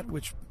lot,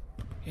 which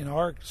in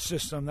our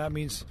system that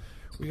means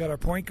we got our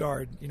point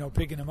guard,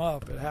 picking him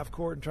up at half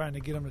court and trying to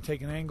get him to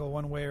take an angle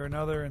one way or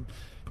another,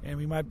 and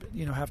we might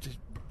have to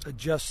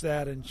adjust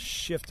that and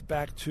shift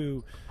back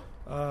to.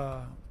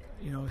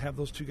 Have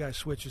those two guys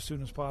switch as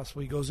soon as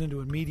possible. He goes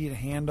into immediate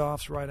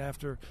handoffs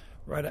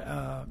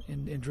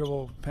in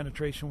dribble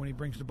penetration when he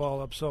brings the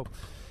ball up. So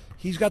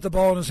he's got the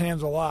ball in his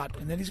hands a lot,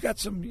 and then he's got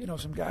some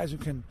guys who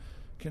can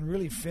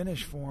really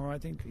finish for him. I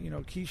think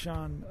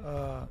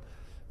Keyshawn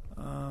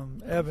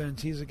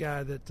Evans. He's a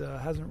guy that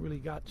hasn't really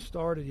got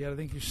started yet. I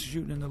think he's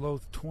shooting in the low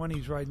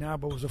 20s right now,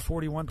 but was a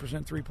 41%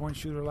 3-point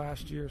shooter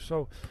last year.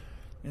 So.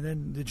 And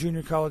then the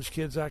junior college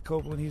kid, Zach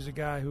Copeland, he's a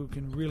guy who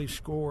can really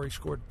score. He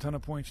scored a ton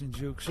of points in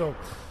Juke. So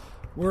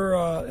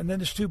and then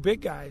there's 2 big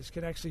guys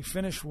can actually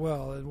finish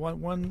well. And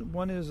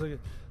one is a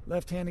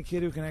left-handed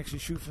kid who can actually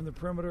shoot from the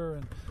perimeter.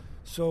 And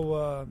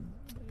so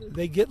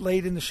they get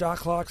late in the shot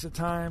clocks at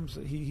times.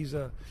 He's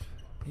kind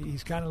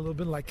of a little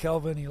bit like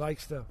Kelvin. He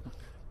likes to,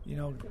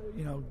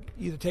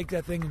 either take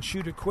that thing and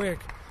shoot it quick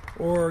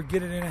or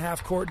get it in a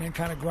half court and then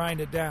kind of grind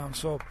it down.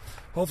 So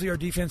hopefully our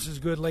defense is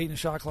good late in the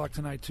shot clock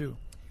tonight too.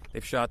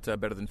 They've shot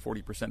better than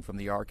 40% from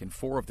the arc in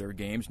 4 of their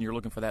games, and you're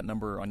looking for that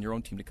number on your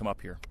own team to come up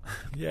here.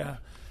 Yeah,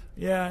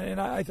 and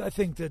I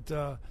think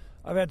that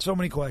I've had so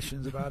many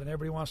questions about it, and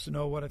everybody wants to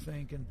know what I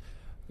think, and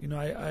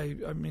I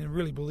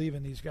really believe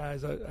in these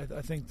guys.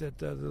 I think that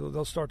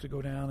they'll start to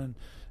go down,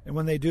 and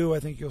when they do,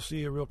 I think you'll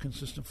see a real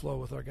consistent flow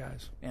with our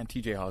guys. And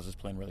TJ Haws is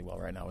playing really well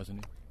right now, isn't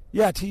he?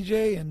 Yeah,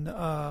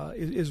 TJ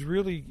is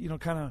really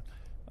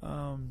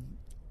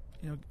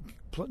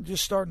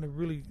just starting to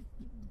really.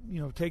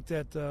 Take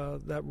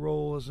that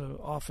role as an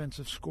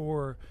offensive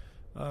scorer,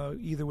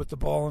 either with the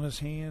ball in his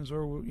hands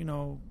or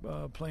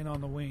playing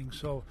on the wing.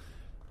 So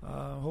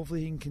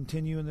hopefully he can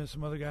continue, and then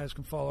some other guys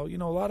can follow. A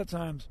lot of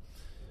times,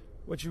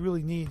 what you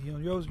really need,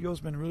 Yo's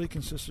been really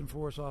consistent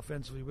for us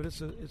offensively, but it's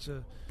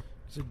a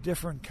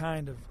different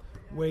kind of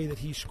way that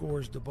he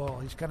scores the ball.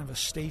 He's kind of a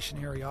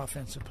stationary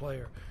offensive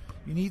player.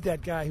 You need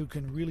that guy who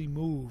can really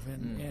move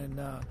and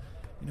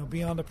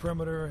be on the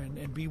perimeter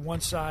and be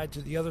one side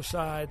to the other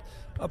side,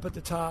 up at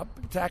the top,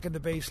 attacking the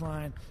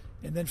baseline,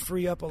 and then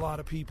free up a lot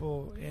of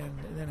people and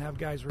then have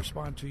guys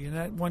respond to you. And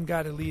that one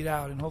guy to lead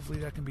out, and hopefully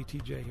that can be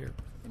TJ here.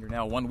 And you're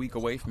now 1 week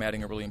away from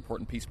adding a really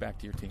important piece back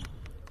to your team.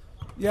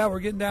 Yeah, we're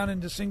getting down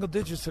into single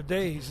digits of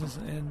days,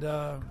 and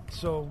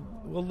so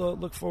we'll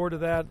look forward to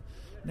that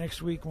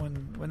next week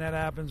when that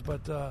happens.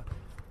 But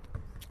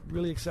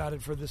really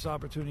excited for this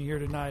opportunity here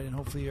tonight, and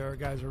hopefully our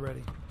guys are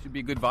ready. Should be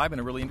a good vibe and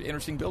a really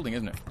interesting building,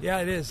 isn't it? Yeah,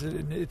 it is.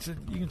 You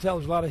can tell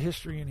there's a lot of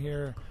history in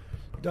here.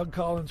 Doug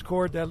Collins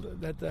Court,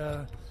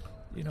 that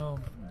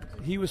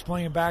he was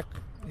playing back,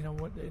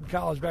 in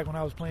college back when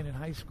I was playing in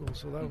high school.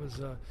 So that was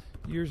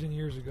years and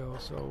years ago.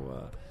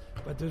 So,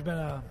 but there's been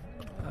a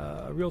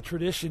real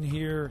tradition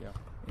here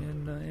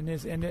in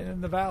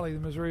the Valley. The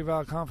Missouri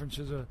Valley Conference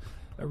is a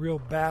real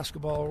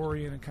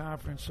basketball-oriented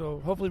conference.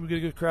 So hopefully we get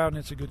a good crowd, and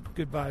it's a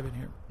good vibe in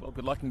here. Well,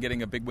 good luck in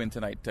getting a big win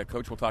tonight.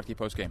 Coach, we'll talk to you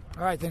post-game.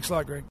 All right, thanks a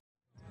lot, Greg.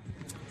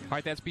 All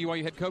right, that's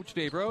BYU head coach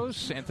Dave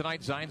Rose, and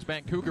tonight's Zions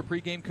Bank Cougar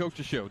pregame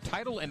coaches show.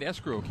 Title and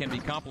escrow can be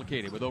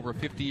complicated. With over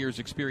 50 years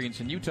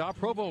experience in Utah,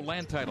 Provo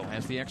Land Title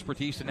has the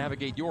expertise to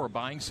navigate your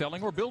buying,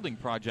 selling, or building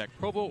project.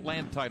 Provo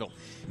Land Title,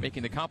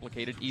 making the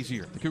complicated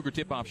easier. The Cougar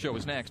Tip-Off Show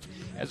is next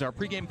as our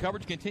pregame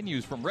coverage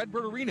continues from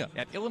Redbird Arena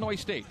at Illinois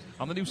State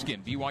on the new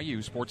skin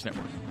BYU Sports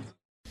Network.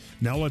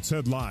 Now let's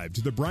head live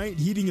to the Bryant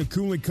Heating and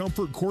Cooling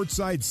Comfort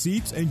courtside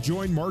seats and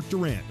join Mark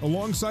Durrant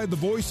alongside the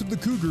voice of the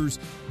Cougars,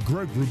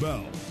 Greg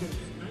Wrubell.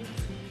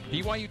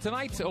 BYU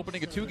tonight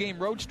opening a 2-game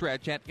road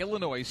stretch at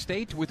Illinois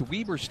State with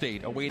Weber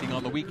State awaiting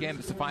on the weekend.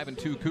 It's the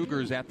 5-2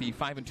 Cougars at the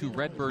 5-2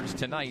 Redbirds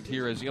tonight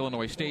here as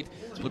Illinois State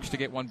looks to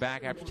get one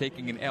back after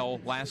taking an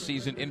L last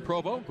season in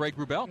Provo. Greg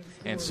Wrubell,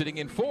 and sitting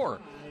in for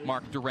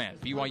Mark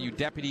Durrant, BYU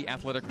Deputy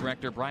Athletic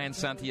Director Brian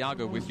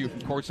Santiago with you from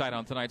courtside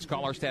on tonight's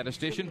Caller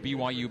Statistician,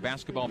 BYU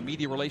Basketball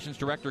Media Relations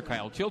Director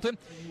Kyle Chilton.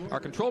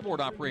 Our control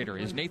board operator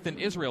is Nathan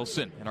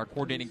Israelson, and our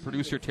coordinating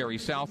producer Terry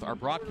South. Our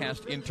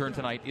broadcast intern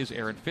tonight is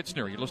Aaron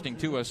Fitzner. You're listening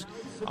to us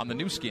on the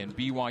new skin,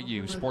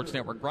 BYU Sports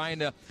Network.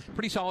 Brian,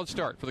 pretty solid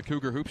start for the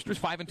Cougar Hoopsters,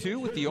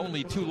 5-2 with the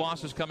only 2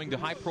 losses coming to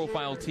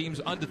high-profile teams,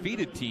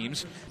 undefeated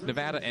teams,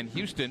 Nevada and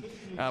Houston.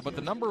 But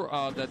the number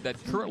that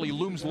currently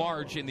looms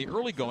large in the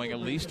early going, at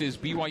least, is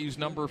BYU's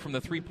number from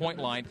the three-point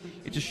line.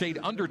 It's a shade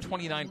under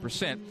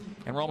 29%,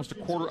 and we're almost a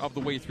quarter of the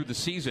way through the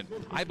season.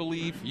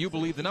 You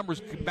believe the number's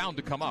bound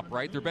to come up,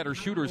 right? They're better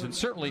shooters, and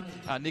certainly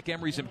Nick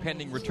Emery's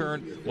impending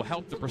return will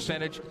help the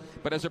percentage.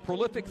 But as a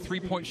prolific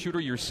three-point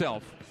shooter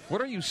yourself, what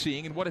are you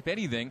seeing, and what, if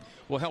anything,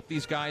 will help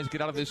these guys get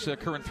out of this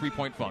current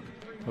three-point funk?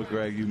 Well,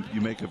 Greg,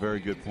 you make a very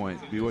good point.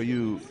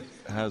 BYU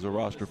has a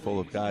roster full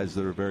of guys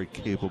that are very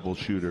capable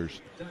shooters.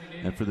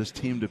 And for this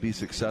team to be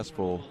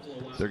successful,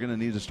 they're going to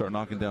need to start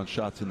knocking down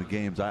shots in the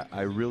games.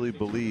 I really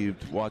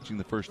believed, watching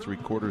the first 3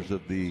 quarters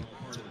of the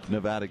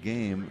Nevada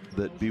game,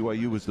 that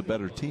BYU was the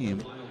better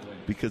team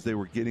because they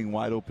were getting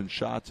wide open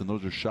shots, and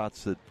those are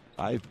shots that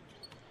I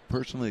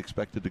personally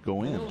expected to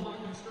go in.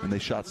 And they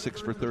shot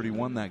 6 for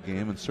 31 that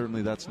game, and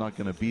certainly that's not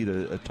going to beat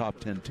a top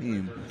 10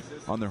 team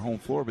on their home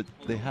floor. But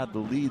they had the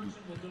lead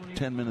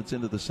 10 minutes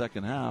into the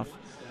second half,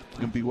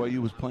 and BYU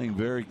was playing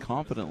very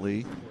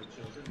confidently,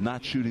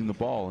 not shooting the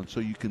ball. And so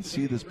you can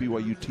see this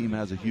BYU team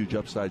has a huge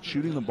upside.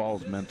 Shooting the ball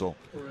is mental.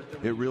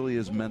 It really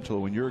is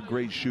mental. When you're a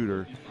great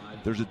shooter,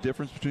 there's a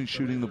difference between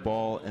shooting the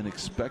ball and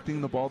expecting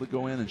the ball to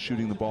go in and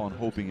shooting the ball and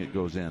hoping it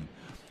goes in.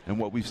 And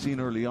what we've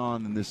seen early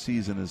on in this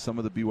season is some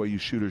of the BYU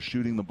shooters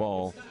shooting the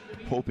ball,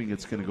 hoping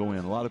it's going to go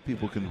in. A lot of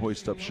people can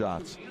hoist up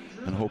shots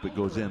and hope it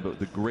goes in, but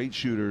the great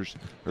shooters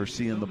are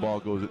seeing the ball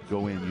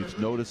go in. You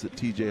notice that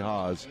TJ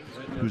Haas,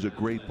 who's a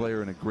great player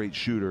and a great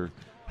shooter,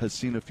 has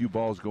seen a few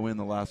balls go in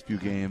the last few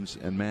games,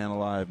 and man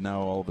alive,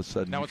 now all of a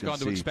sudden now it's gone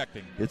to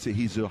expecting.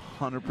 He's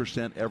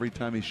 100% every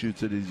time he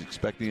shoots it. He's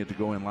expecting it to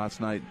go in. Last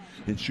night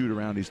in shoot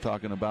around, he's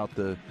talking about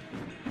the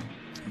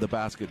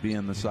basket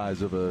being the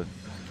size of a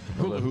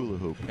hula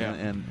hoop. Yeah.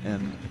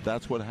 And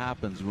that's what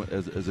happens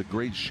as a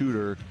great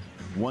shooter.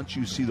 Once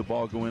you see the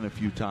ball go in a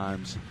few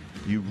times,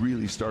 you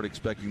really start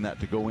expecting that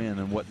to go in.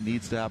 And what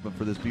needs to happen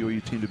for this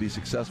BYU team to be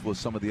successful is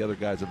some of the other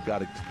guys have got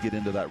to get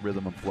into that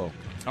rhythm and flow.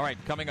 All right,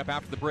 coming up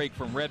after the break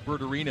from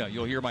Redbird Arena,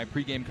 you'll hear my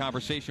pregame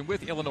conversation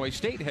with Illinois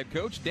State head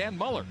coach Dan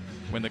Muller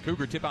when the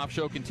Cougar Tip-Off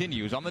Show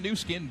continues on the new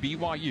skin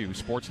BYU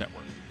Sports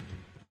Network.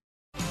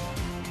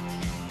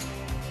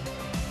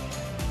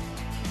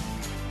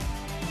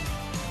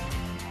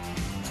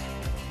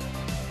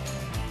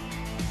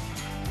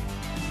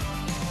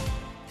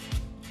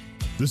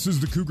 This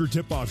is the Cougar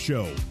Tip-Off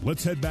Show.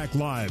 Let's head back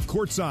live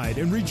courtside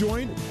and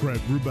rejoin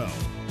Greg Wrubell.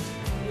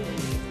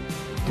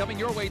 Coming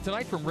your way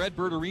tonight from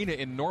Redbird Arena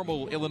in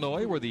Normal,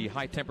 Illinois, where the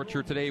high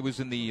temperature today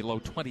was in the low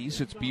 20s.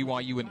 It's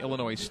BYU and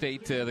Illinois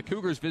State. The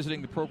Cougars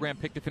visiting the program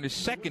picked to finish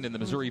second in the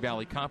Missouri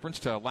Valley Conference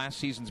to last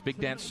season's Big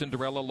Dance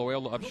Cinderella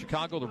Loyola of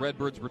Chicago. The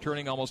Redbirds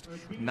returning almost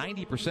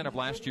 90% of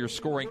last year's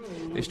scoring.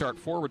 They start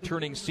 4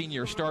 returning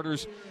senior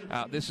starters.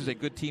 This is a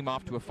good team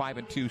off to a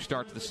 5-2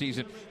 start to the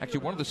season.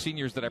 Actually, one of the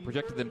seniors that I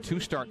projected them to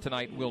start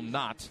tonight will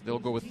not. They'll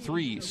go with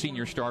 3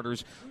 senior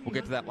starters. We'll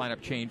get to that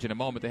lineup change in a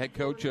moment. The head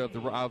coach of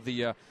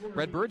the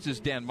Redbirds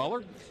is Dan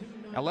Muller,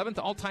 11th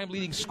all-time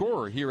leading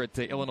scorer here at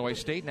Illinois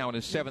State, now in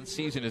his 7th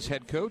season as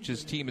head coach.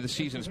 His team of the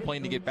season is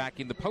playing to get back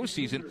in the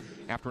postseason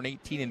after an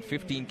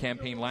 18-15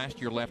 campaign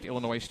last year left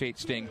Illinois State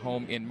staying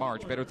home in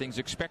March. Better things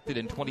expected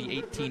in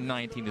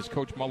 2018-19 as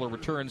Coach Muller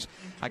returns.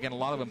 Again, a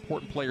lot of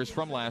important players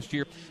from last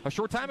year. A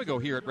short time ago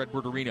here at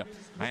Redbird Arena,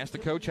 I asked the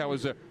coach how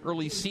his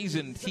early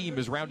season team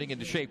is rounding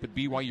into shape with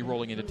BYU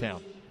rolling into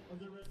town.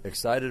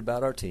 Excited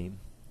about our team,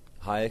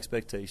 high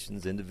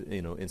expectations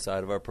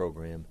inside of our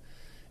program,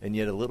 and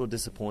yet a little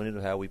disappointed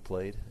of how we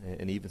played,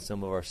 and even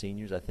some of our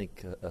seniors. I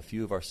think a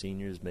few of our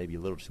seniors maybe a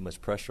little too much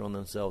pressure on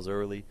themselves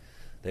early.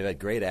 They've had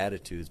great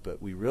attitudes,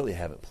 but we really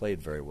haven't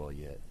played very well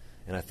yet,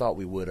 and I thought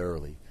we would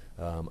early.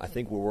 I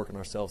think we're working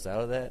ourselves out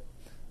of that.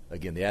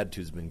 Again, the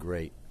attitude's been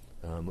great.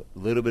 A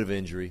little bit of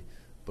injury,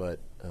 but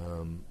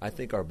I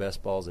think our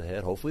best ball's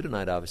ahead, hopefully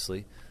tonight,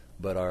 obviously,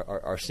 but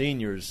our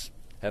seniors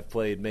have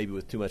played maybe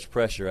with too much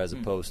pressure as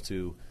opposed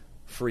to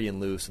free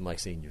and loose and like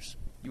seniors.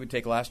 You would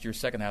take last year's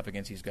second half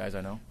against these guys,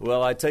 I know.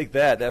 Well, I'd take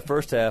that. That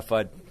first half,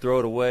 I'd throw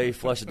it away,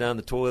 flush it down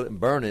the toilet, and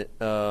burn it.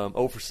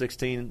 0 for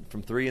 16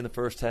 from 3 in the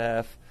first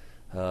half.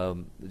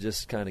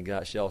 Just kind of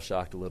got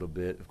shell-shocked a little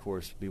bit. Of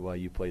course,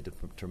 BYU played a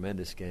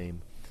tremendous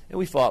game, and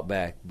we fought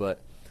back. But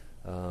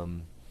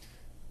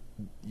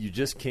you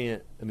just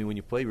can't. I mean, when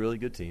you play really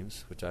good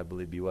teams, which I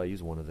believe BYU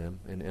is one of them,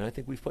 and I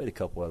think we've played a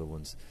couple other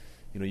ones,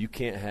 you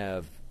can't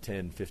have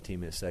 10,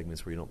 15-minute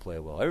segments where you don't play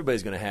well.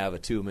 Everybody's going to have a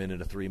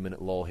 2-minute, a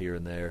 3-minute lull here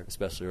and there,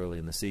 especially early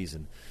in the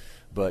season.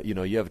 But, you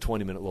have a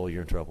 20-minute lull,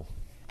 you're in trouble.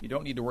 You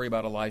don't need to worry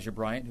about Elijah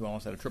Bryant, who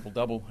almost had a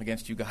triple-double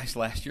against you guys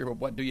last year. But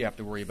what do you have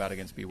to worry about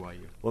against BYU?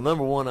 Well,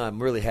 number one, I'm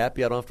really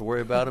happy I don't have to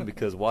worry about him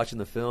because watching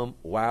the film,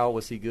 wow,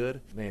 was he good.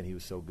 Man, he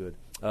was so good.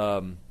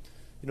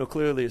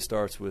 Clearly it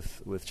starts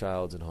with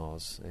Childs and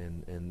Haws,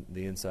 and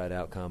the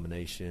inside-out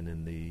combination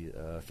and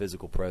the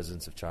physical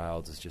presence of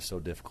Childs is just so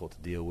difficult to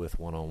deal with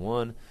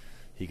one-on-one.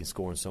 He can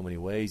score in so many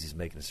ways. He's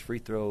making his free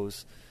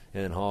throws.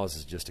 And then Haws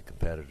is just a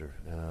competitor,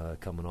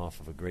 coming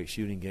off of a great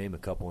shooting game, a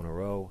couple in a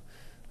row.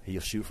 He'll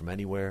shoot from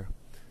anywhere.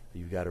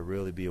 You've got to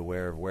really be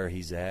aware of where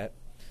he's at.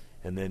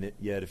 And then,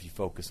 yet if you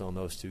focus on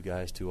those two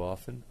guys too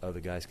often, other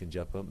guys can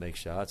jump up, make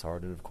shots.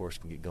 Harden, of course,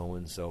 can get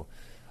going. So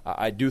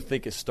I do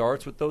think it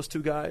starts with those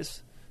two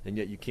guys, and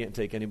yet you can't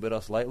take anybody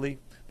else lightly.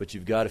 But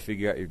you've got to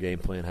figure out your game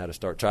plan, how to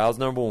start. Childs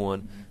number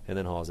one, and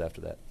then Haws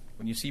after that.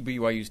 When you see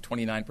BYU's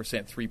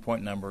 29%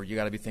 three-point number, you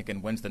got to be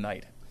thinking, when's the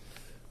night?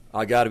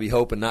 I got to be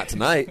hoping not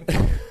tonight.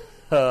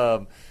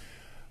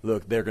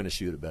 Look, they're going to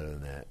shoot it better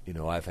than that.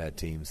 I've had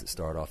teams that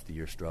start off the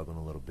year struggling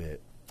a little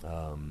bit.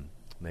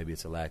 Maybe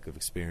it's a lack of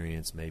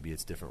experience. Maybe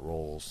it's different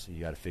roles. You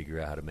got to figure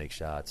out how to make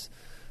shots.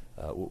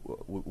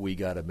 We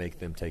got to make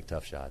them take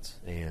tough shots.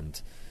 And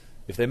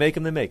if they make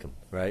them, they make them,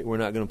 right? We're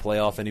not going to play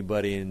off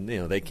anybody and,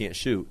 they can't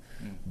shoot.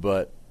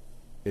 But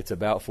it's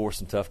about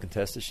forcing tough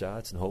contested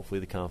shots, and hopefully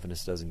the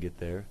confidence doesn't get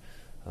there.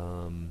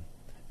 And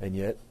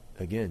yet,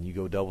 again, you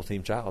go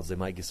double-team Childs, they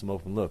might get some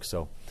open looks.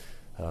 So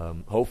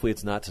hopefully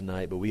it's not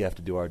tonight, but we have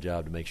to do our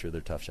job to make sure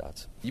they're tough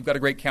shots. You've got a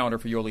great counter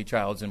for Yoli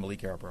Childs and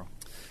Malik Arabro.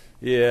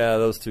 Yeah,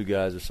 those two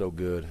guys are so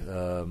good.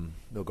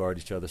 They'll guard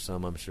each other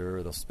some, I'm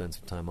sure. They'll spend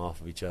some time off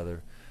of each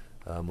other.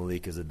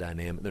 Malik is a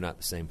dynamic. They're not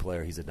the same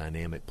player. He's a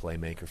dynamic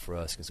playmaker for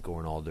us, can score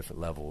on all different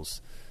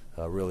levels.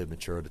 Really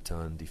matured a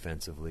ton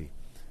defensively,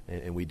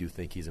 and we do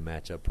think he's a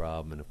matchup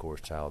problem. And, of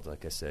course, Childs,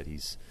 like I said,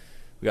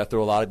 we got to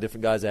throw a lot of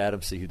different guys at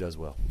him, see who does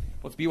well.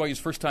 Well, it's BYU's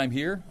first time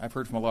here. I've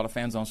heard from a lot of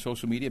fans on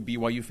social media,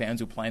 BYU fans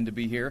who plan to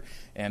be here,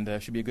 and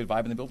should be a good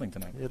vibe in the building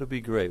tonight. It'll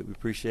be great. We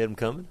appreciate them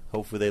coming.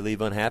 Hopefully they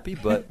leave unhappy,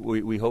 but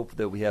we hope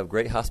that we have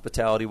great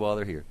hospitality while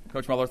they're here.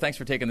 Coach Muller, thanks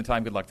for taking the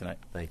time. Good luck tonight.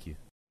 Thank you.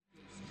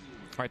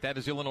 All right, that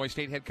is Illinois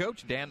State head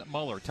coach Dan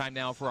Muller. Time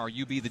now for our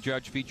You Be the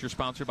Judge feature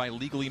sponsored by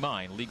Legally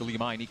Mine. Legally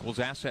Mine equals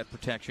asset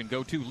protection.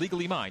 Go to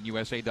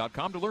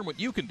LegallyMineUSA.com to learn what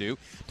you can do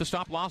to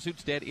stop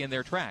lawsuits dead in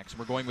their tracks.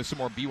 We're going with some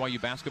more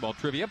BYU basketball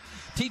trivia.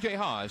 TJ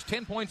Haws,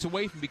 10 points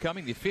away from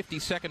becoming the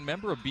 52nd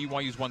member of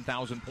BYU's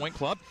 1,000-point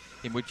club,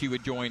 in which he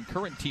would join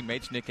current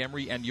teammates Nick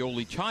Emery and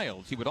Yoli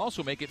Childs. He would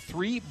also make it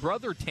 3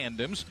 brother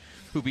tandems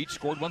who've each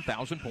scored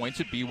 1,000 points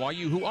at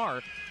BYU, who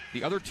are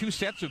the other 2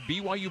 sets of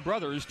BYU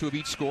brothers to have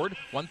each scored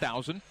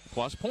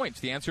 1,000-plus points.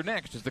 The answer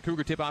next as the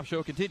Cougar Tip-Off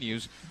Show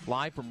continues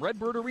live from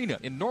Redbird Arena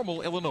in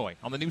Normal, Illinois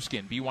on the new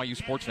skin, BYU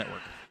Sports Network.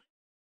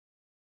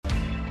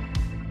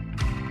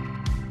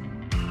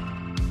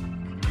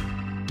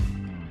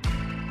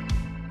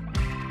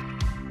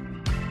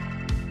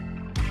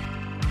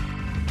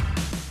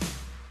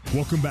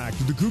 Welcome back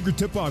to the Cougar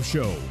Tip-Off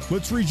Show.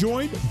 Let's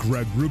rejoin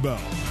Greg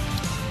Wrubell.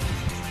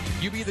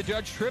 You Be the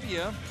Judge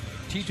trivia.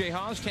 TJ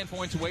Haws, 10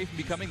 points away from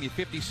becoming the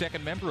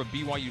 52nd member of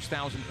BYU's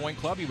 1,000-point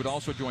club. He would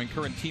also join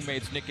current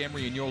teammates Nick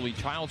Emery and Yoli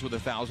Childs with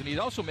 1,000. He'd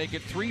also make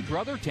it 3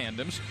 brother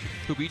tandems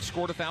who've each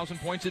scored 1,000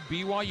 points at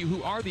BYU.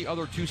 Who are the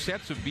other 2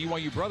 sets of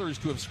BYU brothers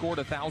to have scored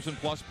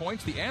 1,000-plus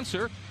points? The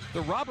answer,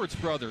 the Roberts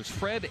brothers,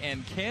 Fred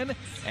and Ken,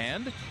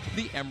 and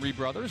the Emery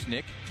brothers,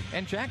 Nick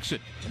and Jackson.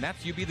 And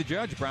that's You Be the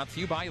Judge, brought to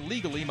you by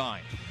Legally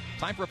Mine.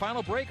 Time for a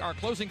final break. Our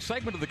closing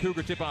segment of the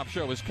Cougar Tip-Off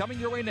Show is coming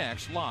your way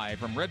next, live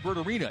from Redbird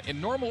Arena in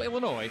Normal,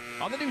 Illinois,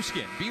 on the new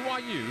skin,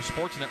 BYU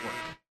Sports Network.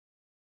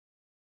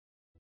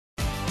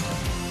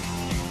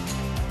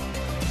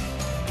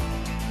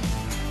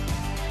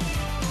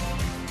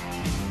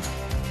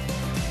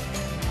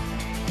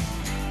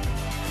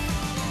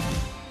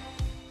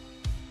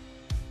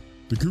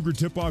 The Cougar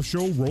Tip-Off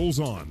Show rolls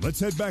on.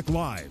 Let's head back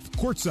live,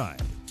 courtside.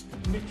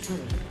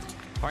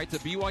 All right, the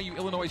BYU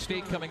Illinois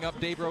State coming up.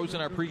 Dave Rose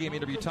in our pregame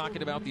interview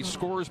talking about the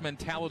scorer's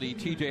mentality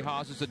TJ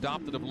Haws has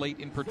adopted of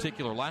late in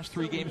particular. Last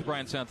 3 games,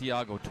 Brian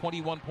Santiago,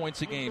 21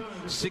 points a game,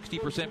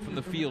 60% from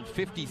the field,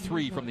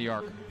 53 from the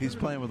arc. He's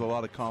playing with a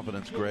lot of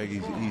confidence,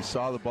 Greg. He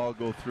saw the ball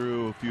go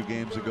through a few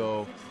games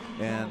ago,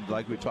 and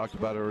like we talked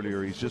about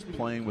earlier, he's just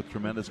playing with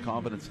tremendous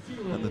confidence.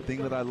 And the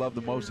thing that I love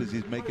the most is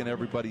he's making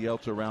everybody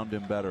else around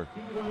him better,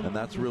 and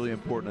that's really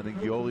important. I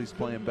think Yoli's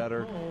playing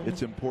better.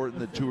 It's important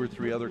that 2 or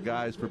 3 other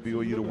guys for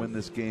BYU to win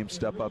this game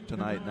step up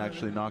tonight and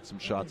actually knock some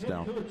shots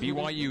down.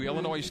 BYU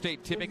Illinois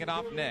State tipping it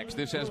off next.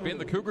 This has been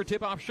the Cougar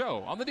Tip-Off Show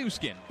on the new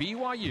skin,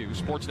 BYU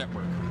Sports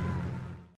Network.